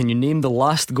polite. Can you name the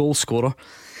last goal scorer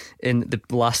in the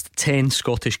last 10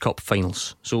 Scottish Cup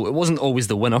finals? So it wasn't always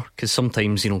the winner, because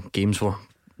sometimes, you know, games were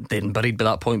dead and buried by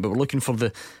that point, but we're looking for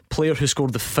the player who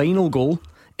scored the final goal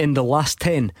in the last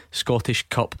 10 Scottish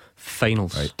Cup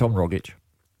finals. Right, Tom Rogic.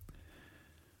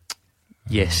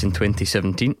 Yes, in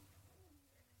 2017.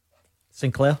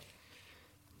 Sinclair.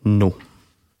 No.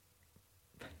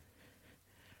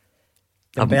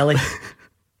 Dembele.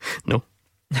 No.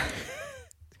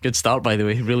 Good start, by the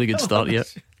way. Really good start, yeah.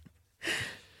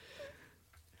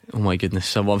 Oh my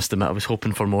goodness, I must admit I was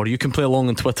hoping for more. You can play along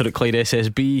on Twitter at Clyde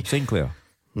SSB. Sinclair.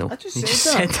 No. I just You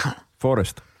said that.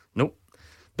 Forrest. Nope.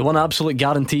 The one absolute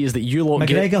guarantee is that you lot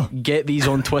get these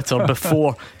on Twitter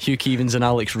before Hugh Keevins and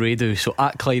Alex Ray do. So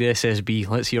at Clyde SSB,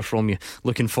 let's hear from you.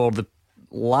 Looking for the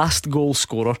last goal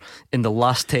scorer in the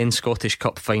last 10 Scottish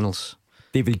Cup finals.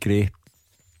 David Gray.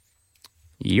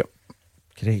 Yep.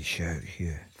 Great shout,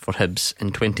 Hugh. For Hibs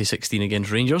in 2016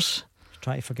 against Rangers.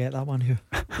 Try to forget that one, Hugh.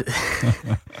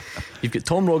 You've got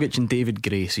Tom Rogic and David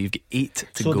Gray, so you've got 8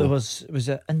 to so go. there was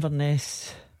it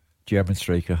Inverness? German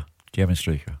striker.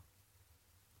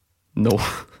 No.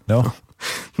 No?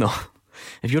 No.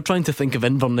 If you're trying to think of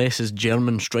Inverness's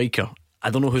German striker, I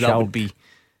don't know who that would be.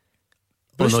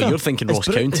 Brewster. Oh no, you're thinking Ross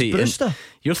County. Brewster.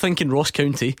 You're thinking Ross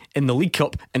County in the League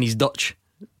Cup, and he's Dutch.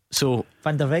 So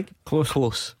Van der Weg.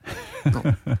 Close.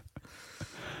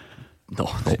 No,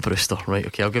 not Brewster. Right,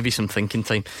 okay, I'll give you some thinking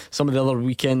time. Some of the other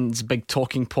weekend's big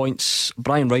talking points.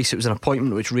 Brian Rice, it was an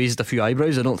appointment which raised a few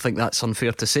eyebrows. I don't think that's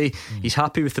unfair to say. He's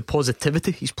happy with the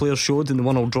positivity his players showed in the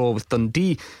 1-1 draw with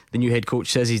Dundee. The new head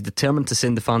coach says he's determined to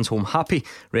send the fans home happy.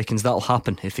 Reckons that'll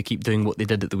happen if they keep doing what they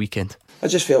did at the weekend. I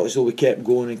just felt as though we kept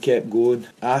going.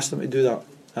 I asked them to do that,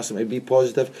 asked them to be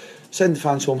positive, send the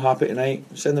fans home happy tonight,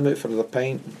 send them out for their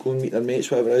pint, go and meet their mates,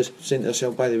 whatever it is, saying to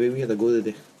yourself, by the way, we had a go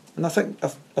today. And I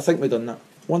think we've done that.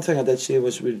 One thing I did say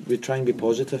was we try and be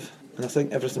positive, and I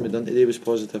think everything we've done today was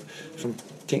positive. From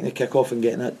taking the kick off and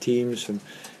getting at teams, from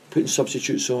putting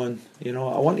substitutes on, I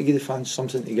want to give the fans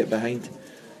something to get behind,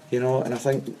 and I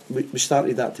think we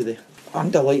started that today. I'm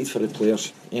delighted for the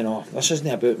players. This isn't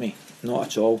about me, not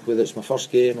at all. Whether it's my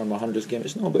first game or my 100th game,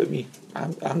 it's not about me.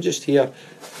 I'm just here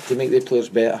to make the players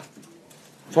better.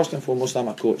 First and foremost, I'm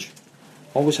a coach.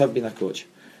 Always have been a coach.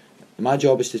 My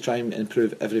job is to try and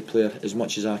improve every player as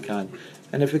much as I can,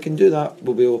 and if we can do that,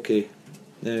 we'll be okay.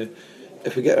 Now,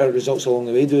 if we get our results along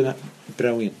the way doing it,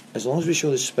 brilliant. As long as we show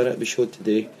the spirit we showed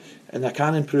today, and I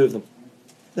can improve them,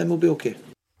 then we'll be okay.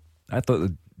 I thought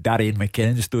the Darian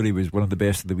McKinnon story was one of the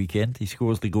best of the weekend. He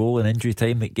scores the goal in injury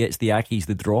time that gets the Accies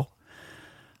the draw,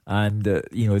 and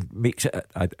makes it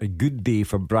a good day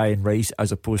for Brian Rice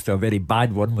as opposed to a very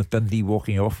bad one with Dundee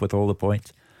walking off with all the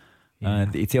points.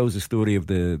 And he tells the story of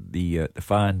the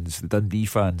fans, the Dundee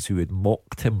fans, who had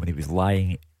mocked him when he was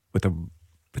lying with a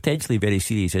potentially very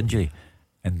serious injury,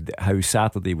 and how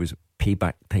Saturday was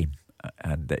payback time.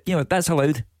 And that's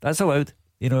allowed.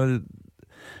 If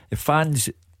fans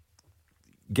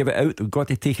give it out, they've got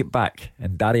to take it back.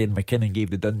 And Darian McKinnon gave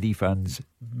the Dundee fans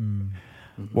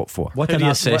what for? How do you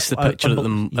assess the picture at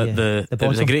the it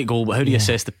was a great goal, but how do you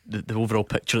assess the overall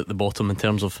picture at the bottom in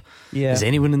terms of is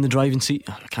anyone in the driving seat?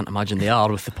 I can't imagine they are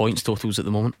with the points totals at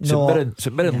the moment.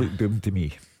 St Mirren looked doomed to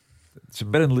me. St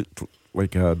Mirren looked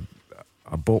like a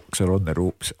boxer on the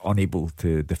ropes, unable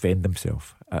to defend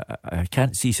himself. I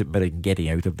can't see St Mirren getting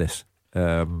out of this.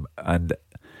 And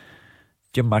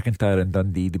Jim McIntyre and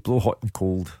Dundee, they blow hot and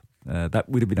cold. That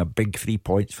would have been a big 3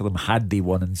 points for them had they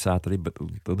won on Saturday, but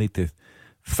they'll need to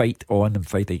fight on and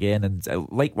fight again, and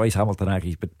likewise Hamilton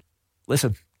Accies. But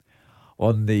listen,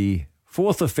 on the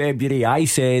 4th of February I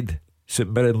said St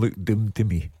Mirren looked doomed to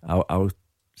me. I'll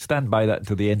stand by that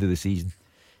until the end of the season.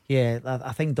 Yeah,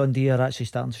 I think Dundee are actually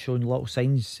starting to show little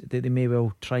signs that they may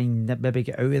well try and maybe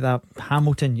get out of that.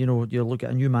 Hamilton, you look at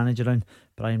a new manager in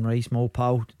Brian Rice, my old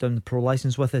pal, done the pro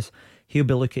licence with us. He'll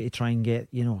be looking to try and get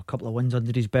a couple of wins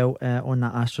under his belt on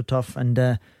that AstroTurf.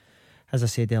 And as I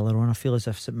said earlier on, I feel as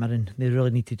if St Mirren, they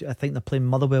really need to do. I think they're playing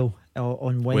Motherwell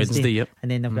on Wednesday, yep.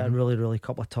 And then they've got a really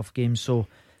couple of tough games. So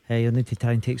you'll need to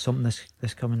try and take something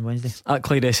this coming Wednesday. At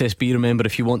Clyde SSB, remember,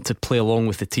 if you want to play along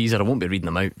with the teaser, I won't be reading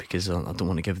them out because I don't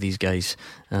want to give these guys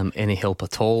any help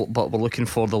at all, but we're looking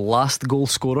for the last goal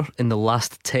scorer in the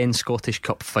last 10 Scottish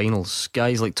Cup finals.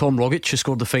 Guys like Tom Rogic, who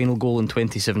scored the final goal in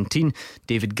 2017,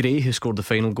 David Gray, who scored the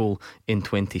final goal in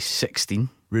 2016,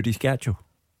 Rudy Scatchell.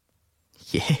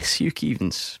 Yes, Hugh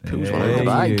Keevins pulls one out of the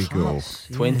bag.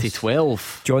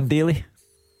 2012. John Daly.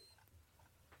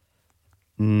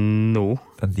 No.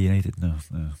 Dundee United. No.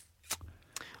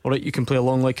 Alright, you can play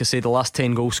along. Like I say, the last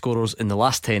 10 goal scorers in the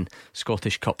last 10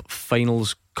 Scottish Cup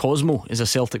finals. Cosmo is a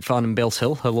Celtic fan in Bells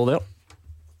Hill. Hello there.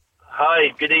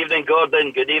 Hi, good evening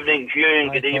Gordon, good evening Hugh,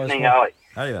 and good evening Alex.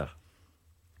 Hi there.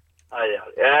 Hi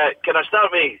there. Can I start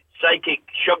with Psychic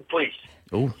Shug, please?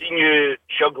 Seen you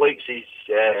Shug likes his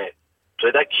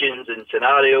predictions and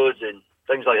scenarios and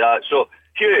things like that. So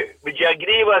Hugh, would you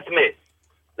agree with me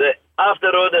that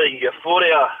after all the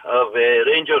euphoria of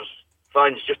Rangers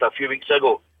fans just a few weeks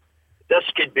ago, this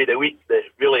could be the week that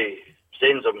really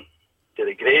sends them to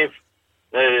the grave.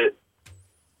 Now,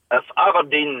 if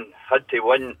Aberdeen had to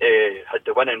win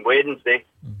on Wednesday,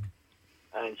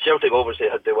 and Celtic obviously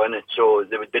had to win it, so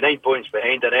they would be 9 points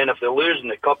behind. And then if they lose in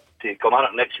the Cup to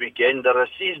Kilmarnock next weekend, their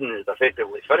season is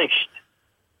effectively finished.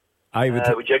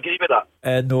 Would you agree with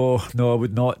that? No, I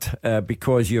would not,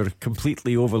 because you're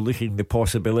completely overlooking the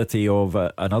possibility of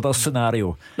another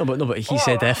scenario. No, but he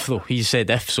said if though. He said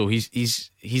if, so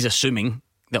he's assuming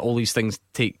that all these things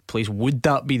take place. Would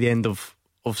that be the end of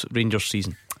Rangers'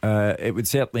 season? It would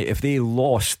certainly, if they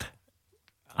lost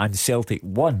and Celtic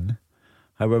won.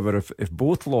 However, if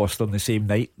both lost on the same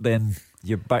night, then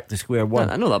you're back to square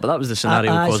one. I know that, but that was the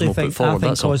scenario Cosmo put forward. I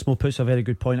think Cosmo puts a very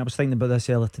good point. I was thinking about this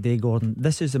earlier today, Gordon.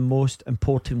 This is the most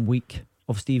important week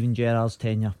of Steven Gerrard's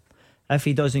tenure. If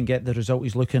he doesn't get the result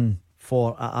he's looking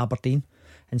for at Aberdeen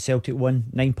and Celtic win,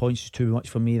 9 points is too much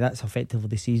for me. That's effectively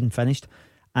the season finished.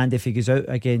 And if he goes out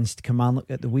against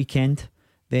Kilmarnock at the weekend,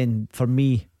 then for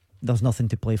me, there's nothing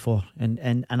to play for.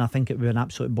 And I think it would be an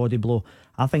absolute body blow.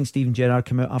 I think Steven Gerrard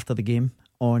came out after the game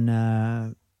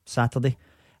on Saturday,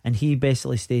 and he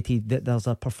basically stated that there's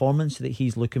a performance that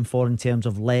he's looking for in terms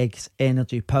of legs,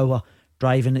 energy, power,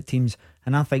 driving at teams.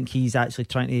 And I think he's actually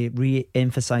trying to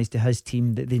re-emphasise to his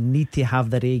team that they need to have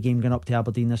their A game going up to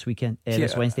Aberdeen this weekend,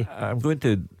 this Wednesday. I'm going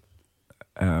to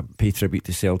pay tribute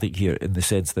to Celtic here in the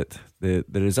sense that the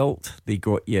result they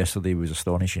got yesterday was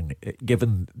astonishing,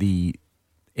 given the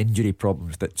injury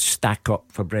problems that stack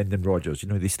up for Brendan Rodgers. You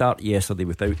know, they start yesterday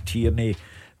without Tierney,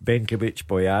 Benkovic,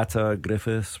 Boyata,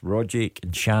 Griffiths, Rogic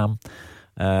and Sham,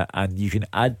 and you can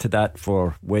add to that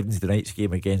for Wednesday night's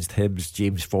game against Hibs,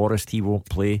 James Forrest, he won't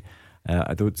play.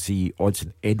 I don't see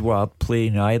Odsonne Edouard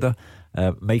playing either.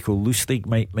 Michael Lustig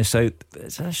might miss out.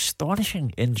 It's an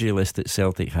astonishing injury list that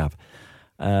Celtic have,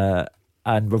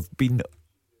 and we've been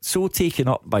so taken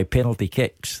up by penalty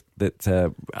kicks that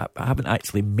I haven't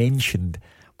actually mentioned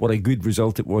what a good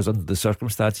result it was under the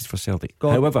circumstances for Celtic.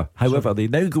 However, they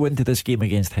now go into this game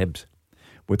against Hibs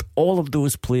with all of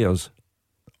those players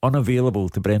unavailable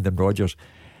to Brendan Rodgers.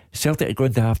 Celtic are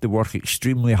going to have to work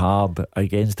extremely hard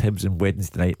against Hibs on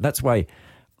Wednesday night. That's why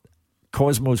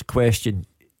Cosmo's question,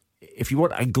 if you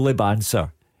want a glib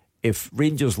answer, if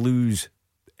Rangers lose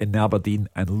in Aberdeen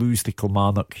and lose to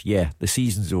Kilmarnock, yeah, the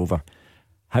season's over.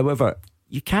 However,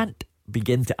 you can't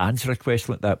begin to answer a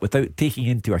question like that without taking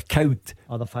into account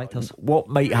other factors, what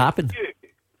might happen.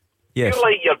 Yes. You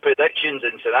like your predictions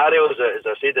and scenarios, as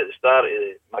I said at the start of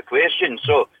my question.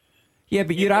 So yeah,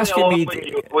 but you're asking me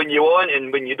when you want,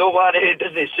 and when you don't want it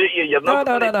doesn't suit you. You're not.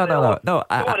 No. It's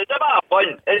a bit of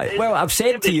fun. Well, I've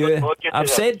said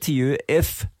to you,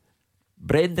 if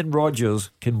Brendan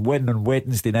Rodgers can win on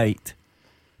Wednesday night,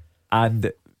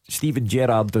 and Steven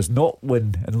Gerrard does not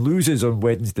win and loses on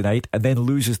Wednesday night and then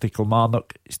loses to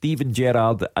Kilmarnock, Steven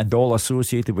Gerrard and all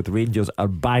associated with Rangers are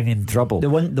bang in trouble. The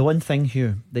one thing,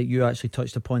 Hugh, that you actually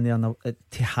touched upon there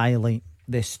to highlight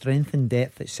the strength and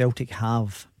depth that Celtic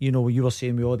have. You know, you were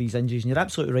saying with all these injuries, and you're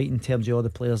absolutely right in terms of all the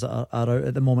players that are out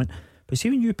at the moment. But see,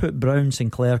 when you put Brown,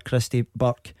 Sinclair, Christie,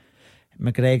 Burke,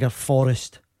 McGregor,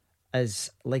 Forrest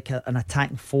as like an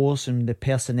attacking force, and the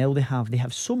personnel they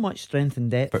have so much strength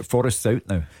and depth. But Forrest's out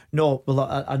now. No, well,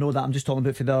 I know that. I'm just talking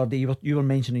about for the other day. You were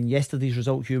mentioning yesterday's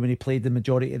result, Hugh, when he played the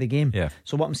majority of the game. Yeah.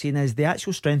 So what I'm saying is the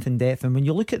actual strength and depth. And when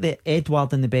you look at the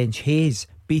Edouard on the bench, Hayes,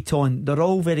 Beaton, they're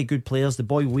all very good players. The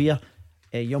boy Weir,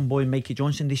 young boy Mikey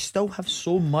Johnson, they still have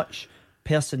so much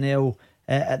personnel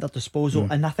at their disposal,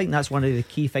 and I think that's one of the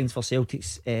key things for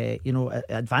Celtic's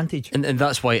advantage, and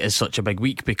that's why it is such a big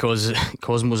week, because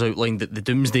Cosmo's outlined that the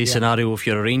doomsday scenario. If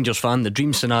you're a Rangers fan, the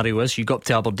dream scenario is you go up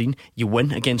to Aberdeen, you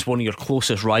win against one of your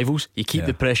closest rivals, you keep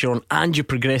the pressure on, and you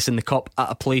progress in the Cup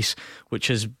at a place which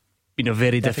has been a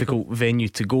very difficult venue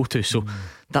to go to. So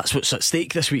that's what's at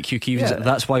stake this week, Hugh Keevins.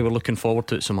 That's why we're looking forward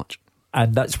to it so much.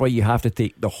 And that's why you have to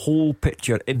take the whole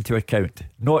picture into account,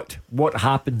 not what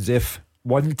happens if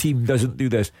one team doesn't do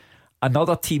this.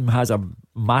 Another team has a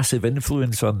massive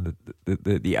influence on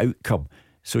the outcome.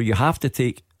 So you have to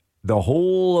take the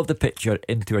whole of the picture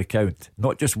into account,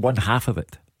 not just one half of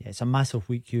it. Yeah, it's a massive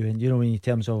week, Hugh, and in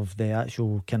terms of the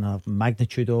actual kind of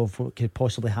magnitude of what could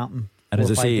possibly happen. And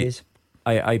as I say,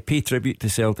 I pay tribute to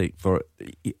Celtic for,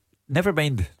 never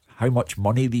mind how much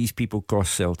money these people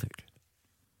cost Celtic.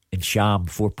 In Sham,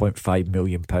 £4.5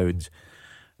 million.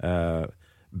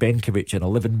 Benkovic, an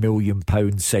 £11 million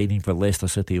signing for Leicester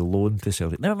City loan to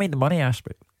Celtic. Never mind the money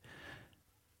aspect.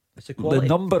 The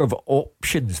number of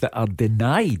options that are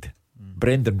denied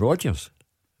Brendan Rodgers.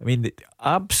 I mean,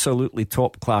 absolutely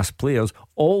top class players,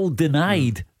 all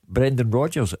denied Brendan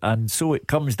Rodgers. And so it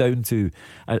comes down to,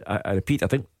 I repeat, I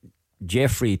think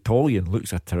Jeffrey Tollian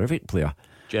looks a terrific player.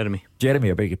 Jeremy,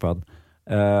 I beg your pardon.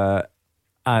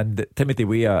 And Timothy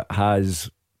Weah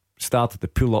has started to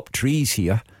pull up trees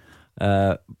here.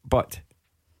 But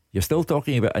you're still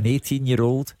talking about an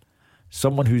 18-year-old,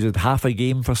 someone who's had half a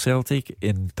game for Celtic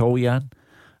in Tollian.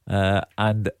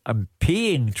 And I'm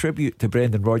paying tribute to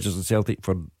Brendan Rodgers and Celtic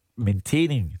for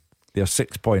maintaining their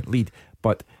 6-point lead.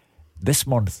 But this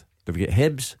month, they've got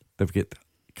Hibs, they've got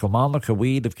Kilmarnock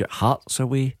away, they've got Hearts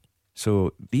away.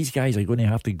 So these guys are going to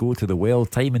have to go to the well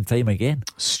time and time again.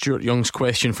 Stuart Young's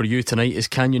question for you tonight is: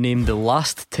 can you name the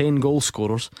last 10 goal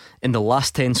scorers in the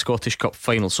last 10 Scottish Cup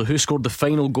finals? So who scored the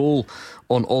final goal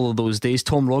on all of those days?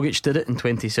 Tom Rogic did it in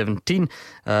 2017,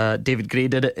 David Gray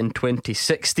did it in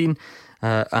 2016,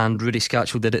 and Rudy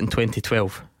Scatchell did it in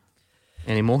 2012.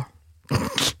 Any more?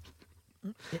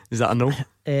 Is that a no?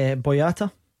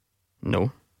 Boyata?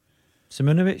 No.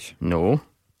 Simunovic? No.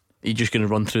 Are you just going to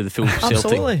run through the full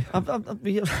Celtic?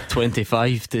 Absolutely.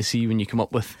 25 to see when you come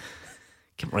up with.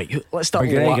 Right, let's start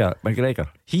McGregor.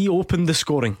 He opened the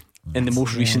scoring in the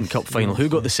most recent cup final. Who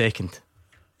got the second?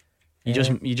 You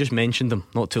just mentioned them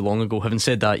not too long ago. Having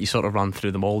said that, you sort of ran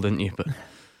through them all, didn't you? But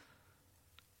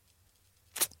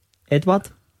Edward.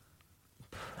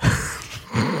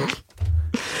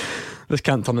 This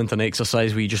can't turn into an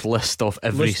exercise where you just list off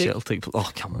every Lustig. Celtic.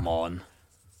 Oh, come on.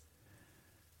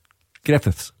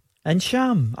 Griffiths. And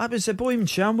Sham. That was the Boyne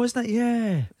Sham, wasn't it?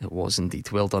 Yeah. It was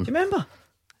indeed. Well done. Do you remember?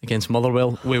 Against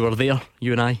Motherwell. We were there,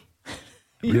 you and I.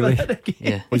 Really?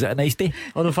 Yeah. Was it a nice day?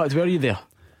 Oh, in fact, were you there?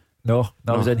 No,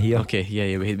 I was in here. Okay,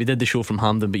 yeah, we did the show from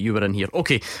Hampden, but you were in here.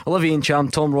 Okay, Olivier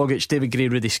Ncham, Tom Rogic, David Gray,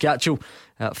 Rudy Scatchell.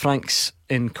 Frank's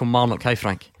in Kilmarnock. Hi,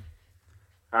 Frank.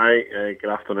 Hi, good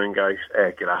afternoon, guys.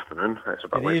 Good afternoon. It's a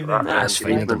bit late for that. That's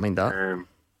fine, I don't mind that.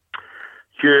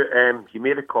 Hugh, you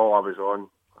made a call I was on.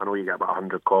 I know you get about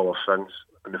 100 callers since.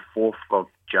 On the 4th of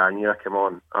January I came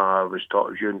on. I was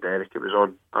talking, you and Derek it was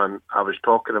on, and I was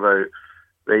talking about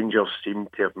Rangers seem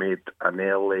to have made an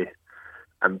early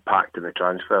impact in the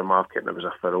transfer market, and it was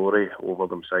a furore over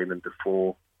them signing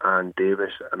Defoe and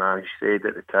Davis. And I said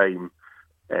at the time,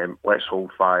 let's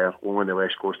hold fire. Only on the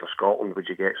west coast of Scotland would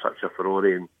you get such a furore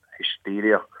and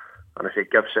hysteria. And I said,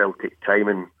 give Celtic time.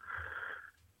 And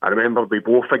I remember we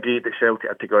both agreed that Celtic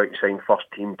had to go out and sign first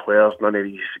team players, none of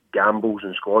these gambles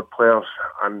and squad players.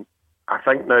 And I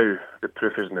think now the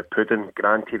proof is in the pudding.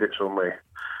 Granted, it's only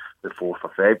the 4th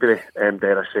of February,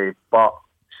 dare I say, but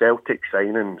Celtic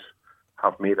signings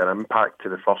have made an impact to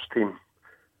the first team.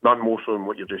 None more so than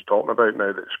what you're just talking about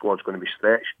now, that the squad's going to be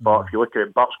stretched. But if you look at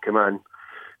it, Burt's come in,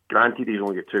 granted he's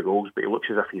only got 2 goals, but he looks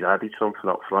as if he's added something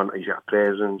up front. He's got a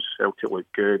presence. Celtic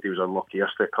looked good. He was unlucky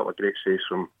yesterday. A couple of great saves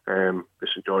from the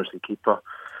St Johnstone keeper.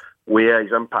 Where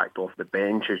his impact off the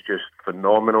bench is just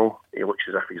phenomenal. He looks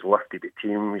as if he's lifted the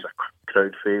team. He's a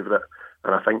crowd favourite.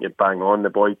 And I think you're bang on. The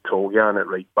boy Toljan at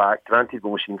right back. Granted, we've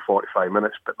only seen 45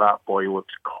 minutes, but that boy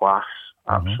looks class.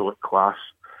 Absolute class.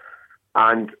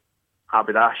 And I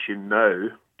would ask you now,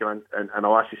 and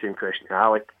I'll ask you the same question to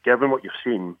Alec, given what you've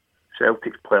seen,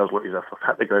 Celtic's players look as if they've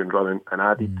hit the ground running and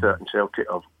added to it, and Celtic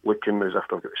are looking as if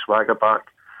they've got the swagger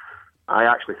back. I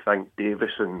actually think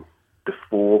Davis and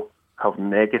Defoe have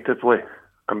negatively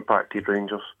impacted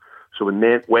Rangers. So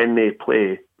when they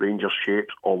play, Rangers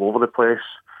shapes all over the place.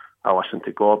 I listened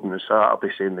to Gordon on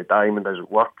Saturday saying the diamond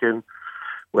isn't working.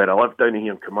 Where I live down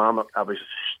here in Kilmarnock, I was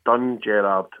stunned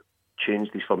Gerrard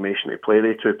changed his formation to play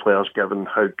the 2 players given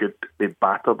how good they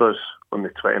battered us on the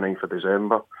 29th of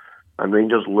December. And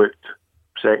Rangers looked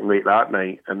second rate that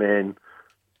night, and then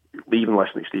even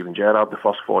listening to Steven Gerrard the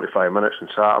first 45 minutes on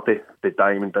Saturday, the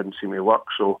diamond didn't seem to work.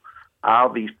 So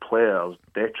are these players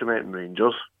detrimenting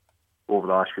Rangers over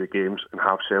the last few games, and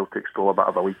have Celtic still a bit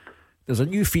of a lead? There's a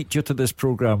new feature to this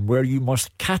programme where you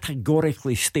must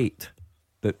categorically state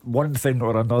that one thing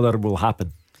or another will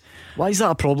happen. Why is that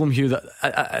a problem, Hugh?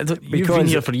 You've been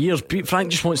here for years.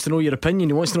 Frank just wants to know your opinion.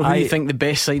 He wants to know who you think the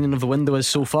best signing of the window is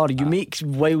so far. You make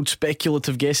wild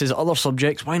speculative guesses at other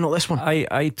subjects. Why not this one?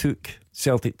 I took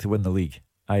Celtic to win the league.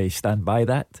 I stand by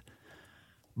that.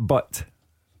 But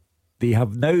they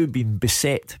have now been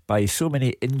beset by so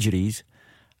many injuries.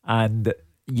 And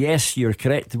yes, you're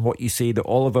correct in what you say that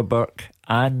Oliver Burke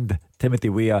and Timothy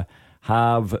Weah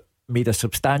have made a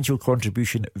substantial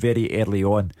contribution very early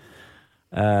on.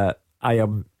 I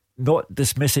am not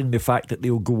dismissing the fact that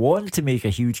they'll go on to make a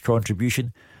huge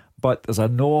contribution, but there's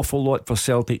an awful lot for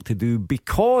Celtic to do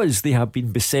because they have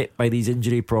been beset by these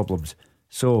injury problems.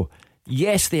 So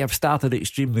yes, they have started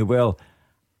extremely well.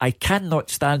 I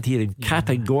cannot stand here and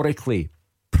categorically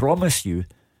promise you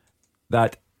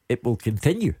that it will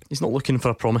continue. He's not looking for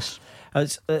a promise.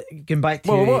 It's going back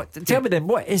to. Well, tell me then,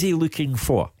 what is he looking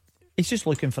for? He's just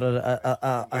looking for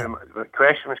The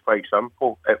question was quite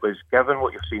simple. It was, given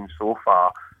what you've seen so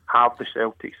far, have the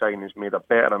Celtic signings made a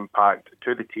better impact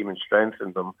to the team and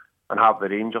strengthened them, and have the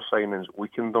Rangers signings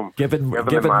weakened them? Given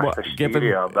the mass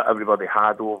hysteria that everybody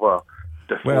had over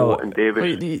Defoe and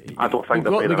Davis, I don't think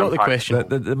they've made an impact.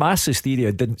 The mass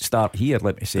hysteria didn't start here,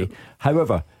 let me say.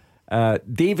 However,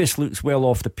 Davis looks well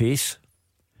off the pace.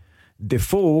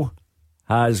 Defoe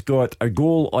has got a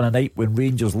goal on a night when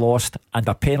Rangers lost and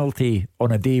a penalty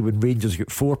on a day when Rangers got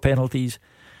 4 penalties.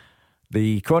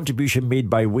 The contribution made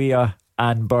by Weah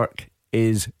and Burke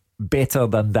is better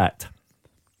than that.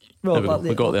 Well,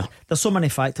 we got there. There's so many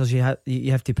factors you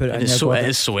have to put it in. It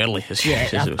is so early. I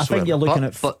think you're looking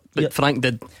at. But Frank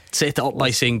did set it up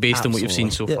by saying based on what you've seen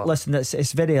so far. Listen,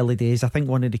 it's very early days. I think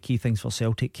one of the key things for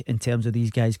Celtic in terms of these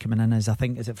guys coming in is, I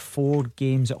think, is it 4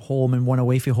 games at home and 1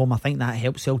 away from home. I think that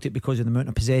helps Celtic because of the amount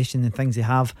of possession and things they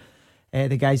have.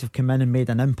 The guys have come in and made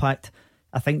an impact.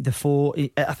 I think Defoe,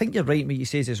 I think you're right what you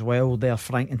says as well there,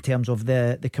 Frank, in terms of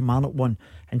the Kilmarnock one,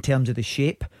 in terms of the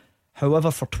shape.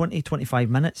 However, for 20-25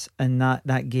 minutes in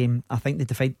that game, I think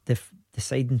the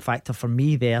deciding factor for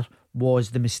me there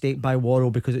was the mistake by Worrell,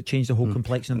 because it changed the whole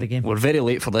complexion of the game. We're very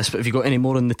late for this, but have you got any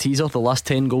more in the teaser? The last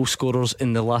 10 goal scorers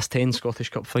in the last 10 Scottish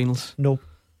Cup finals? No.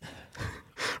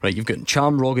 Right, you've got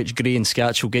Cham, Rogic, Gray and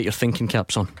Scatchell. Get your thinking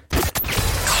caps on.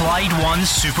 Clyde One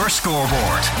Super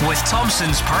Scoreboard with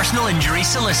Thompson's personal injury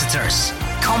solicitors.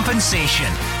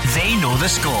 Compensation. They know the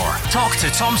score. Talk to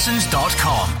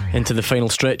Thompsons.com. Into the final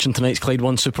stretch in tonight's Clyde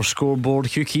One Super Scoreboard.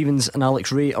 Hugh Keevins and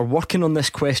Alex Ray are working on this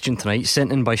question tonight,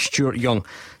 sent in by Stuart Young.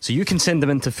 So you can send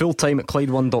them into fulltime at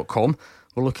Clyde1.com.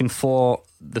 We're looking for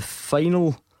the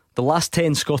last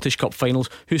 10 Scottish Cup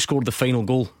finals. Who scored the final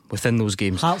goal within those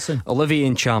games? Hartson, Olivier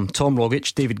Ntcham, Tom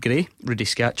Rogic, David Gray, Rudy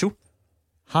Scatchell.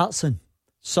 Hartson,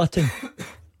 Sutton.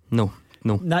 No.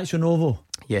 Nacho Novo.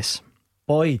 Yes.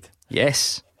 Boyd.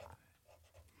 Yes.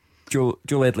 Joe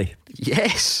Ledley.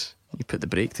 Yes. You put the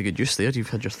break to good use there.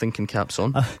 You've had your thinking caps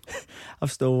on.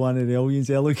 I've still one of the Aliens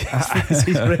yellow.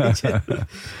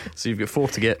 So you've got 4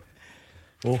 to get.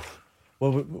 Oh,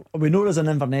 well, we know there's an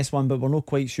Inverness one, but we're not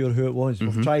quite sure who it was.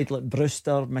 We've tried like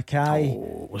Brewster, Mackay.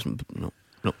 Oh, wasn't no.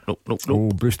 Oh,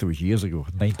 Brewster was years ago.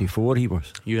 94 he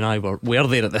was. You and I were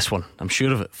there at this one. I'm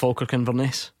sure of it. Falkirk,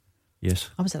 Inverness. Yes.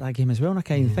 I was at that game as well, and I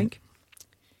can't even think.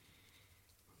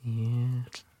 Yeah,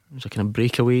 it was a kind of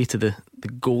breakaway to the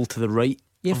goal to the right.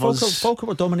 Yeah, Falkirk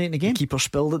were dominating the game. The keeper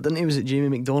spilled it, didn't he? Was it Jamie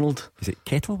McDonald? Is it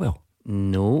Kettlewell?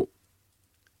 No.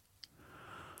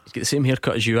 He's got the same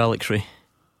haircut as you, Alex Ray.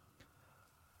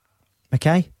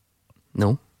 Mackay?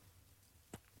 No.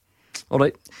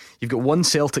 Alright, you've got 1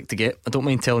 Celtic to get. I don't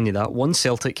mind telling you that. 1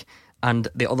 Celtic, and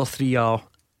the other 3 are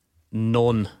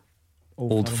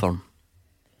non-Old Firm.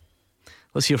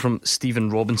 Let's hear from Stephen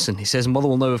Robinson. He says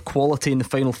Motherwell now have quality in the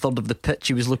final third of the pitch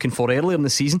he was looking for earlier in the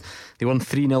season. They won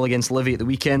 3-0 against Livy at the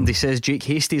weekend. He says Jake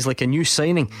Hastie is like a new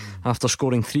signing after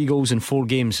scoring 3 goals in 4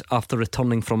 games after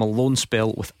returning from a loan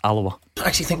spell with Alloa. I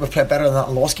actually think we've played better than that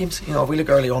in lost games. You know, if we look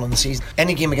early on in the season,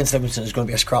 any game against Livingston is going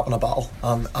to be a scrap and a battle,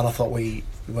 and I thought we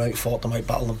outfought them,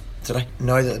 outbattled them today.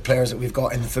 Now that the players that we've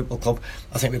got in the football club,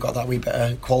 I think we've got that wee bit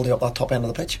of quality up that top end of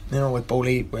the pitch. You know, with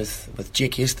Bowley, with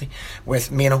Jake Hastie,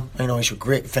 with Mano. You know, he's a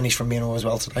great finish from Mano as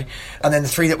well today. And then the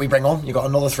 3 that we bring on, you've got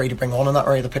another 3 to bring on in that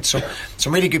area of the pitch. So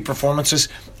some really good performances.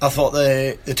 I thought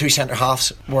the 2 centre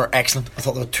halves were excellent. I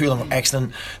thought the 2 of them were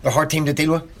excellent. They're a hard team to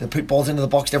deal with. They put balls into the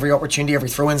box every opportunity, every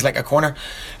throw-in's like a corner,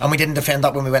 and we didn't defend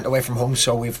that when we went away from home.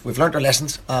 So we've learnt our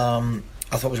lessons.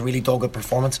 I thought it was a really dogged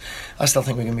performance. I still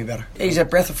think we can be better. He's a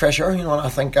breath of fresh air, you know, and I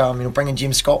think bringing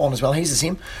James Scott on as well, he's the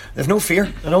same. They've no fear.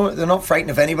 They're not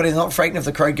frightened of anybody. They're not frightened if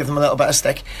the crowd give them a little bit of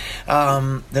stick.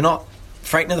 They're not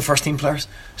frightened of the first team players.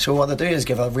 So what they do is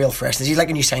give a real freshness. He's like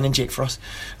a new signing, Jake, for us.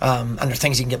 And there's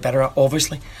things he can get better at,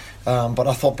 obviously. But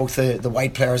I thought both the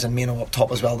wide players and Mano up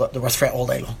top as well, that they were a threat all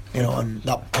day long. You know, and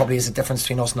that probably is the difference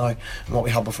between us now and what we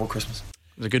had before Christmas.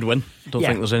 It was a good win. Don't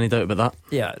think there's any doubt about that.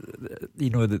 Yeah, you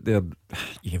know that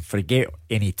you can forget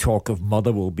any talk of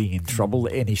Motherwell being in trouble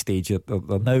at any stage. They're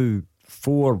now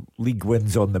 4 league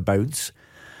wins on the bounce,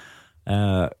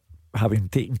 having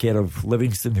taken care of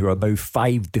Livingston, who are now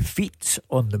 5 defeats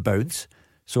on the bounce.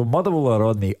 So Motherwell are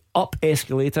on the up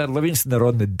escalator, Livingston are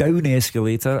on the down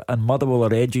escalator, and Motherwell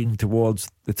are edging towards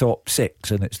the top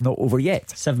 6, and it's not over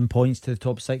yet. 7 points to the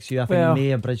top 6. I think may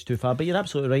have bridged too far, but you're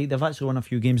absolutely right. They've actually won a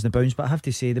few games in the bounce, but I have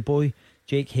to say the boy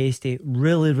Jake Hastie,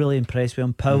 really, really impressed with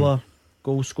him. Power,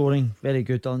 goal scoring, very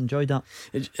good. I enjoyed that.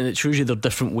 And it shows you there are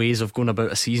different ways of going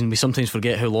about a season. We sometimes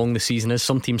forget how long the season is.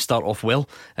 Some teams start off well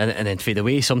and then fade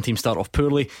away. Some teams start off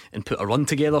poorly and put a run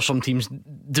together. Some teams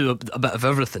do a bit of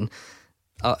everything.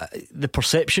 The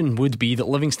perception would be that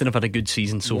Livingston have had a good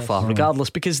season so far, regardless,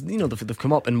 because they've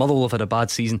come up and Motherwell have had a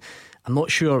bad season. I'm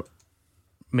not sure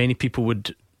many people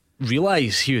would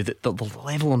realise, Hugh, that they're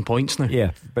level on points now.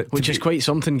 Yeah, which is quite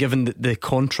something given the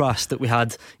contrast that we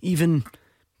had even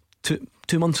 2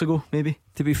 months ago, maybe.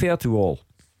 To be fair to all,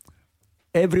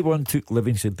 everyone took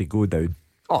Livingston to go down.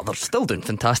 Oh, they're still doing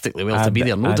fantastically well to be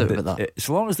there, no doubt about that. As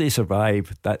long as they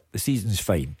survive, that the season's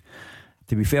fine.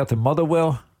 To be fair to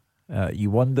Motherwell, you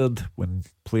wondered when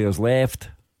players left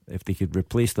if they could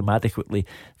replace them adequately.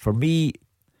 For me,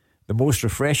 the most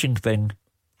refreshing thing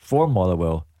for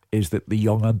Motherwell is that the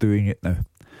young are doing it now,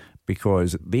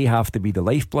 because they have to be the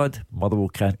lifeblood. Motherwell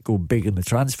can't go big in the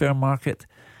transfer market,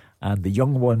 and the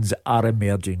young ones are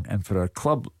emerging. And for a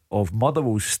club of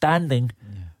Motherwell's standing,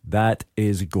 that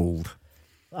is gold.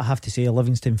 I have to say,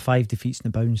 Livingston 5 defeats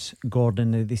in the bounce.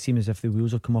 Gordon, they seem as if the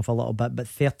wheels will come off a little bit, but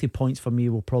 30 points for me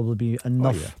will probably be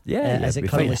enough as it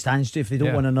currently stands, if they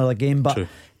don't win another game. But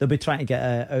they'll be trying to get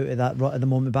out of that rut at the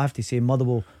moment. But I have to say,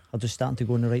 Motherwell are just starting to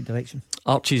go in the right direction.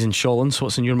 Archie's in Shawlands.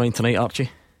 What's in your mind tonight, Archie?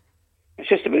 It's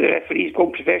just about the referees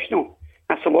going professional.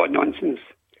 That's a lot of nonsense.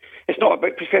 It's not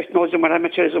about professionalism or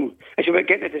amateurism. It's about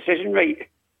getting the decision right.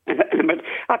 And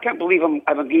I can't believe I'm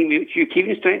agreeing with Hugh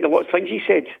Keevins tonight. A lot of things he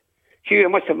said. Hugh, I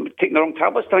must have taken the wrong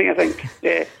tablets tonight, I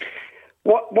think.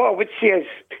 What I would say is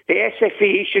the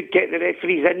SFA should get the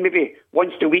referees in maybe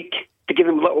once a week to give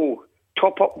them little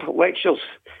top-up lectures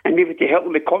and maybe to help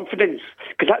them with confidence,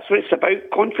 because that's what it's about,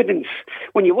 confidence.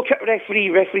 When you look at a referee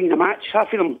refereeing a match,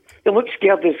 half of them, they look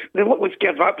like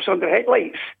scared rabbits on their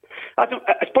headlights.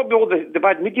 It's probably all the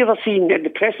bad media they're seeing in the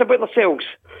press about themselves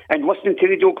and listening to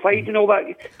Radio Clyde and all that,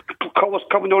 callers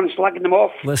coming on and slagging them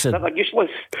off. Listen, that they're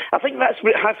useless. I think that's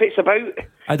what half it's about.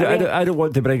 I don't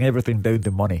want to bring everything down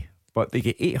to money, but they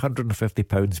get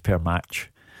 £850 per match.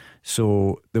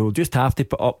 So they will just have to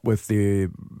put up with the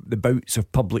bouts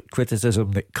of public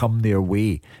criticism that come their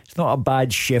way. It's not a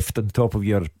bad shift on top of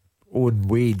your own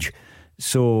wage.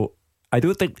 So I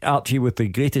don't think, Archie, with the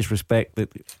greatest respect,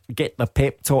 that getting a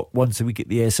pep talk once a week at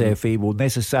the SFA will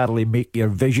necessarily make your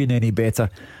vision any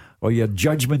better or your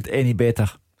judgment any better.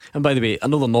 And by the way, I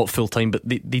know they're not full time, but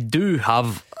they do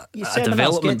have a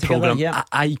development programme.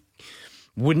 I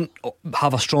wouldn't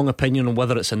have a strong opinion on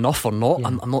whether it's enough or not.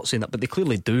 I'm not saying that, but they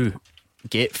clearly do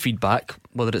get feedback.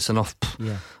 Whether it's enough,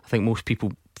 I think most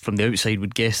people from the outside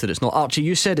would guess that it's not. Archie,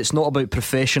 you said it's not about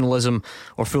professionalism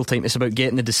or full time, it's about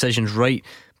getting the decisions right.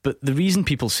 But the reason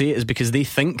people say it is because they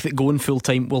think that going full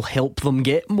time will help them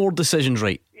get more decisions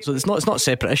right. So it's not a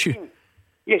separate issue.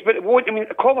 Yes, but it won't. I mean,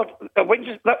 a caller, one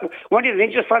of the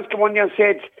Rangers fans came on there and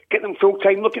said, get them full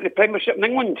time, look at the Premiership in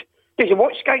England. Did you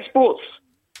watch Sky Sports?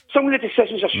 Some of the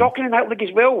decisions are shocking in that league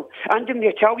as well, and in the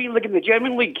Italian league and the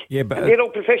German league. Yeah, but and they're all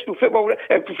professional football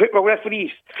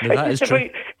referees. Yeah, it's just about,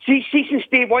 see, since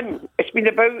day one, it's been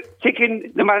about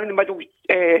taking the man in the middle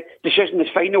decision as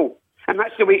final, and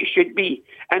that's the way it should be.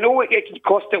 I know it could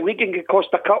cost a league and it could cost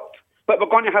a cup, but we're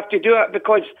going to have to do it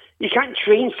because you can't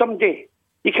train somebody.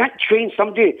 You can't train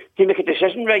somebody to make a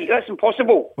decision right. That's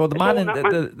impossible. Well, the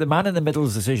man in the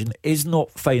middle's decision is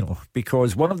not final,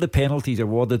 because one of the penalties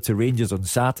awarded to Rangers on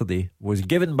Saturday was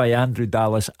given by Andrew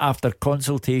Dallas after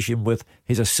consultation with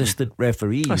his assistant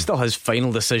referee. That's still his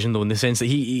final decision, though, in the sense that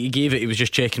he gave it. He was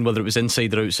just checking whether it was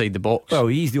inside or outside the box. Well,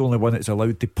 he's the only one that's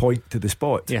allowed to point to the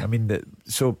spot. Yeah. I mean,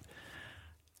 so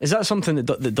is that something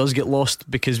that does get lost?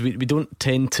 Because we don't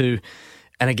tend to,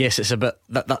 and I guess it's a bit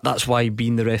that's why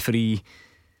being the referee,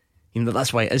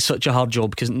 that's why it is such a hard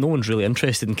job, because no one's really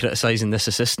interested in criticising this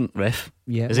assistant ref.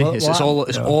 Yeah, is he? It's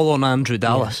all on Andrew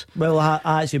Dallas. Yeah. Well, I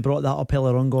actually brought that up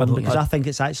earlier on, Gordon, because I think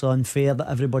it's actually unfair that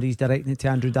everybody's directing it to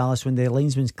Andrew Dallas when the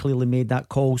linesman's clearly made that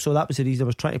call. So that was the reason I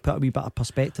was trying to put a wee bit of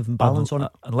perspective and balance on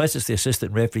it. Unless it's the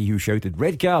assistant referee who shouted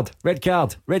red card, red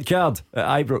card, red card at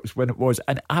Ibrox, when it was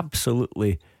an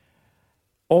absolutely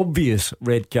obvious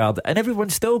red card, and everyone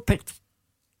still picked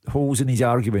holes in his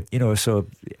argument. So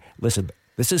listen,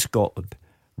 this is Scotland.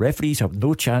 Referees have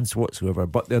no chance whatsoever,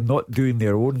 but they're not doing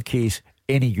their own case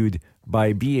any good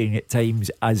by being at times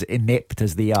as inept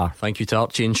as they are. Thank you to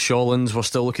Archie and Shawlands. We're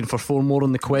still looking for 4 more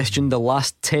on the question. The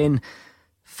last 10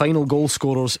 final goal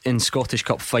scorers in Scottish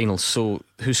Cup finals. So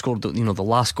who scored the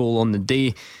last goal on the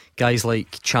day? Guys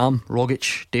like Cham,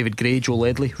 Rogic, David Gray, Joe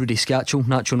Ledley, Rudy Scatchell,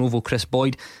 Nacho Novo, Chris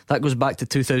Boyd. That goes back to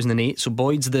 2008. So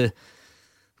Boyd's the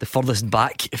furthest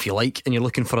back, if you like, and you're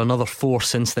looking for another 4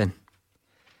 since then.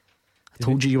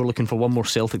 Told you were looking for one more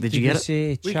Celtic. Did you get it?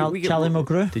 Say Charlie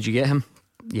Mulgrew? Did you get him?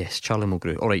 Yes, Charlie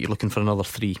Mulgrew. Alright, you're looking for another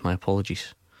 3. My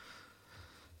apologies.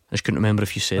 I just couldn't remember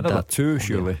if you said another that. 2,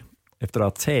 surely. If there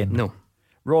are 10. No.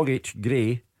 Rogic,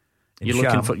 Gray. You're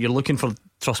looking for.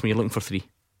 Trust me, you're looking for 3.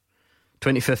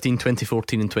 2015,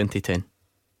 2014 and 2010.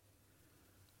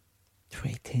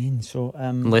 2010. So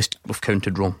unless we've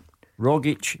counted wrong.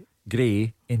 Rogic,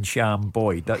 Gray, Insham,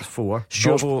 Boyd. That's 4.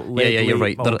 Stuart, Novo, you're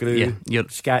right. Mulgrew, You're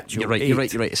right. 8. You're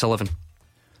right. It's 11.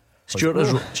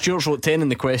 Stuart's wrote 10 in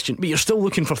the question, but you're still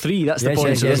looking for 3. That's the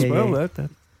point. Yes.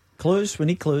 Clues. We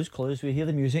need clues. We hear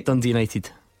the music. Dundee United.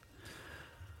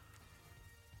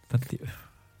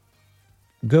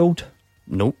 Gould.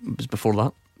 Nope, it was before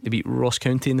that. They beat Ross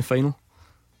County in the final.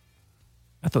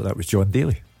 I thought that was John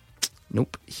Daly.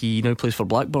 Nope, he now plays for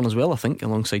Blackburn as well, I think,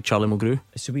 alongside Charlie Mulgrew.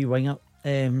 It's a wee winger.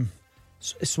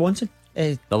 Swanson.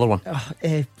 The other one.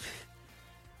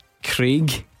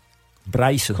 Craig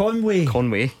Bryson.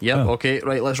 Conway. Yep. Okay,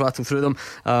 right, let's rattle through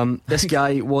them. This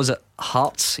guy was at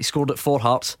Hearts. He scored it for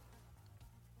Hearts.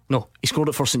 No, he scored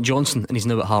it for St Johnstone, and he's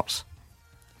now at Hearts.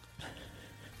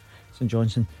 St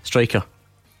Johnstone. Striker.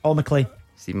 McLean.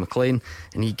 Steve McLean.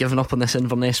 And he given up on this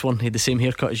Inverness one. He had the same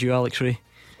haircut as you, Alex Ray.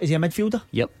 Is he a midfielder?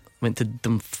 Yep. Went to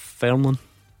Dunfermline.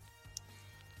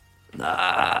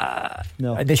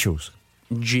 No. Initials.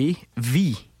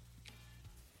 JV.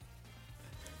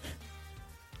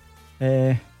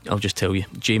 I'll just tell you,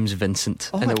 James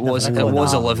Vincent. And it was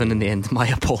 11 in the end. My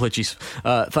apologies.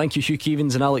 Thank you, Hugh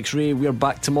Keevins and Alex Ray. We're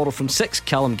back tomorrow from 6.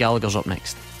 Callum Gallagher's up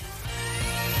next.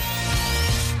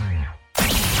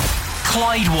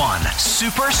 Clyde One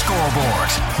Super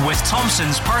Scoreboard with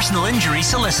Thompson's personal injury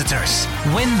solicitors.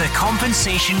 Win the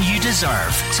compensation you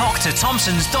deserve. Talk to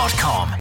Thompsons.com.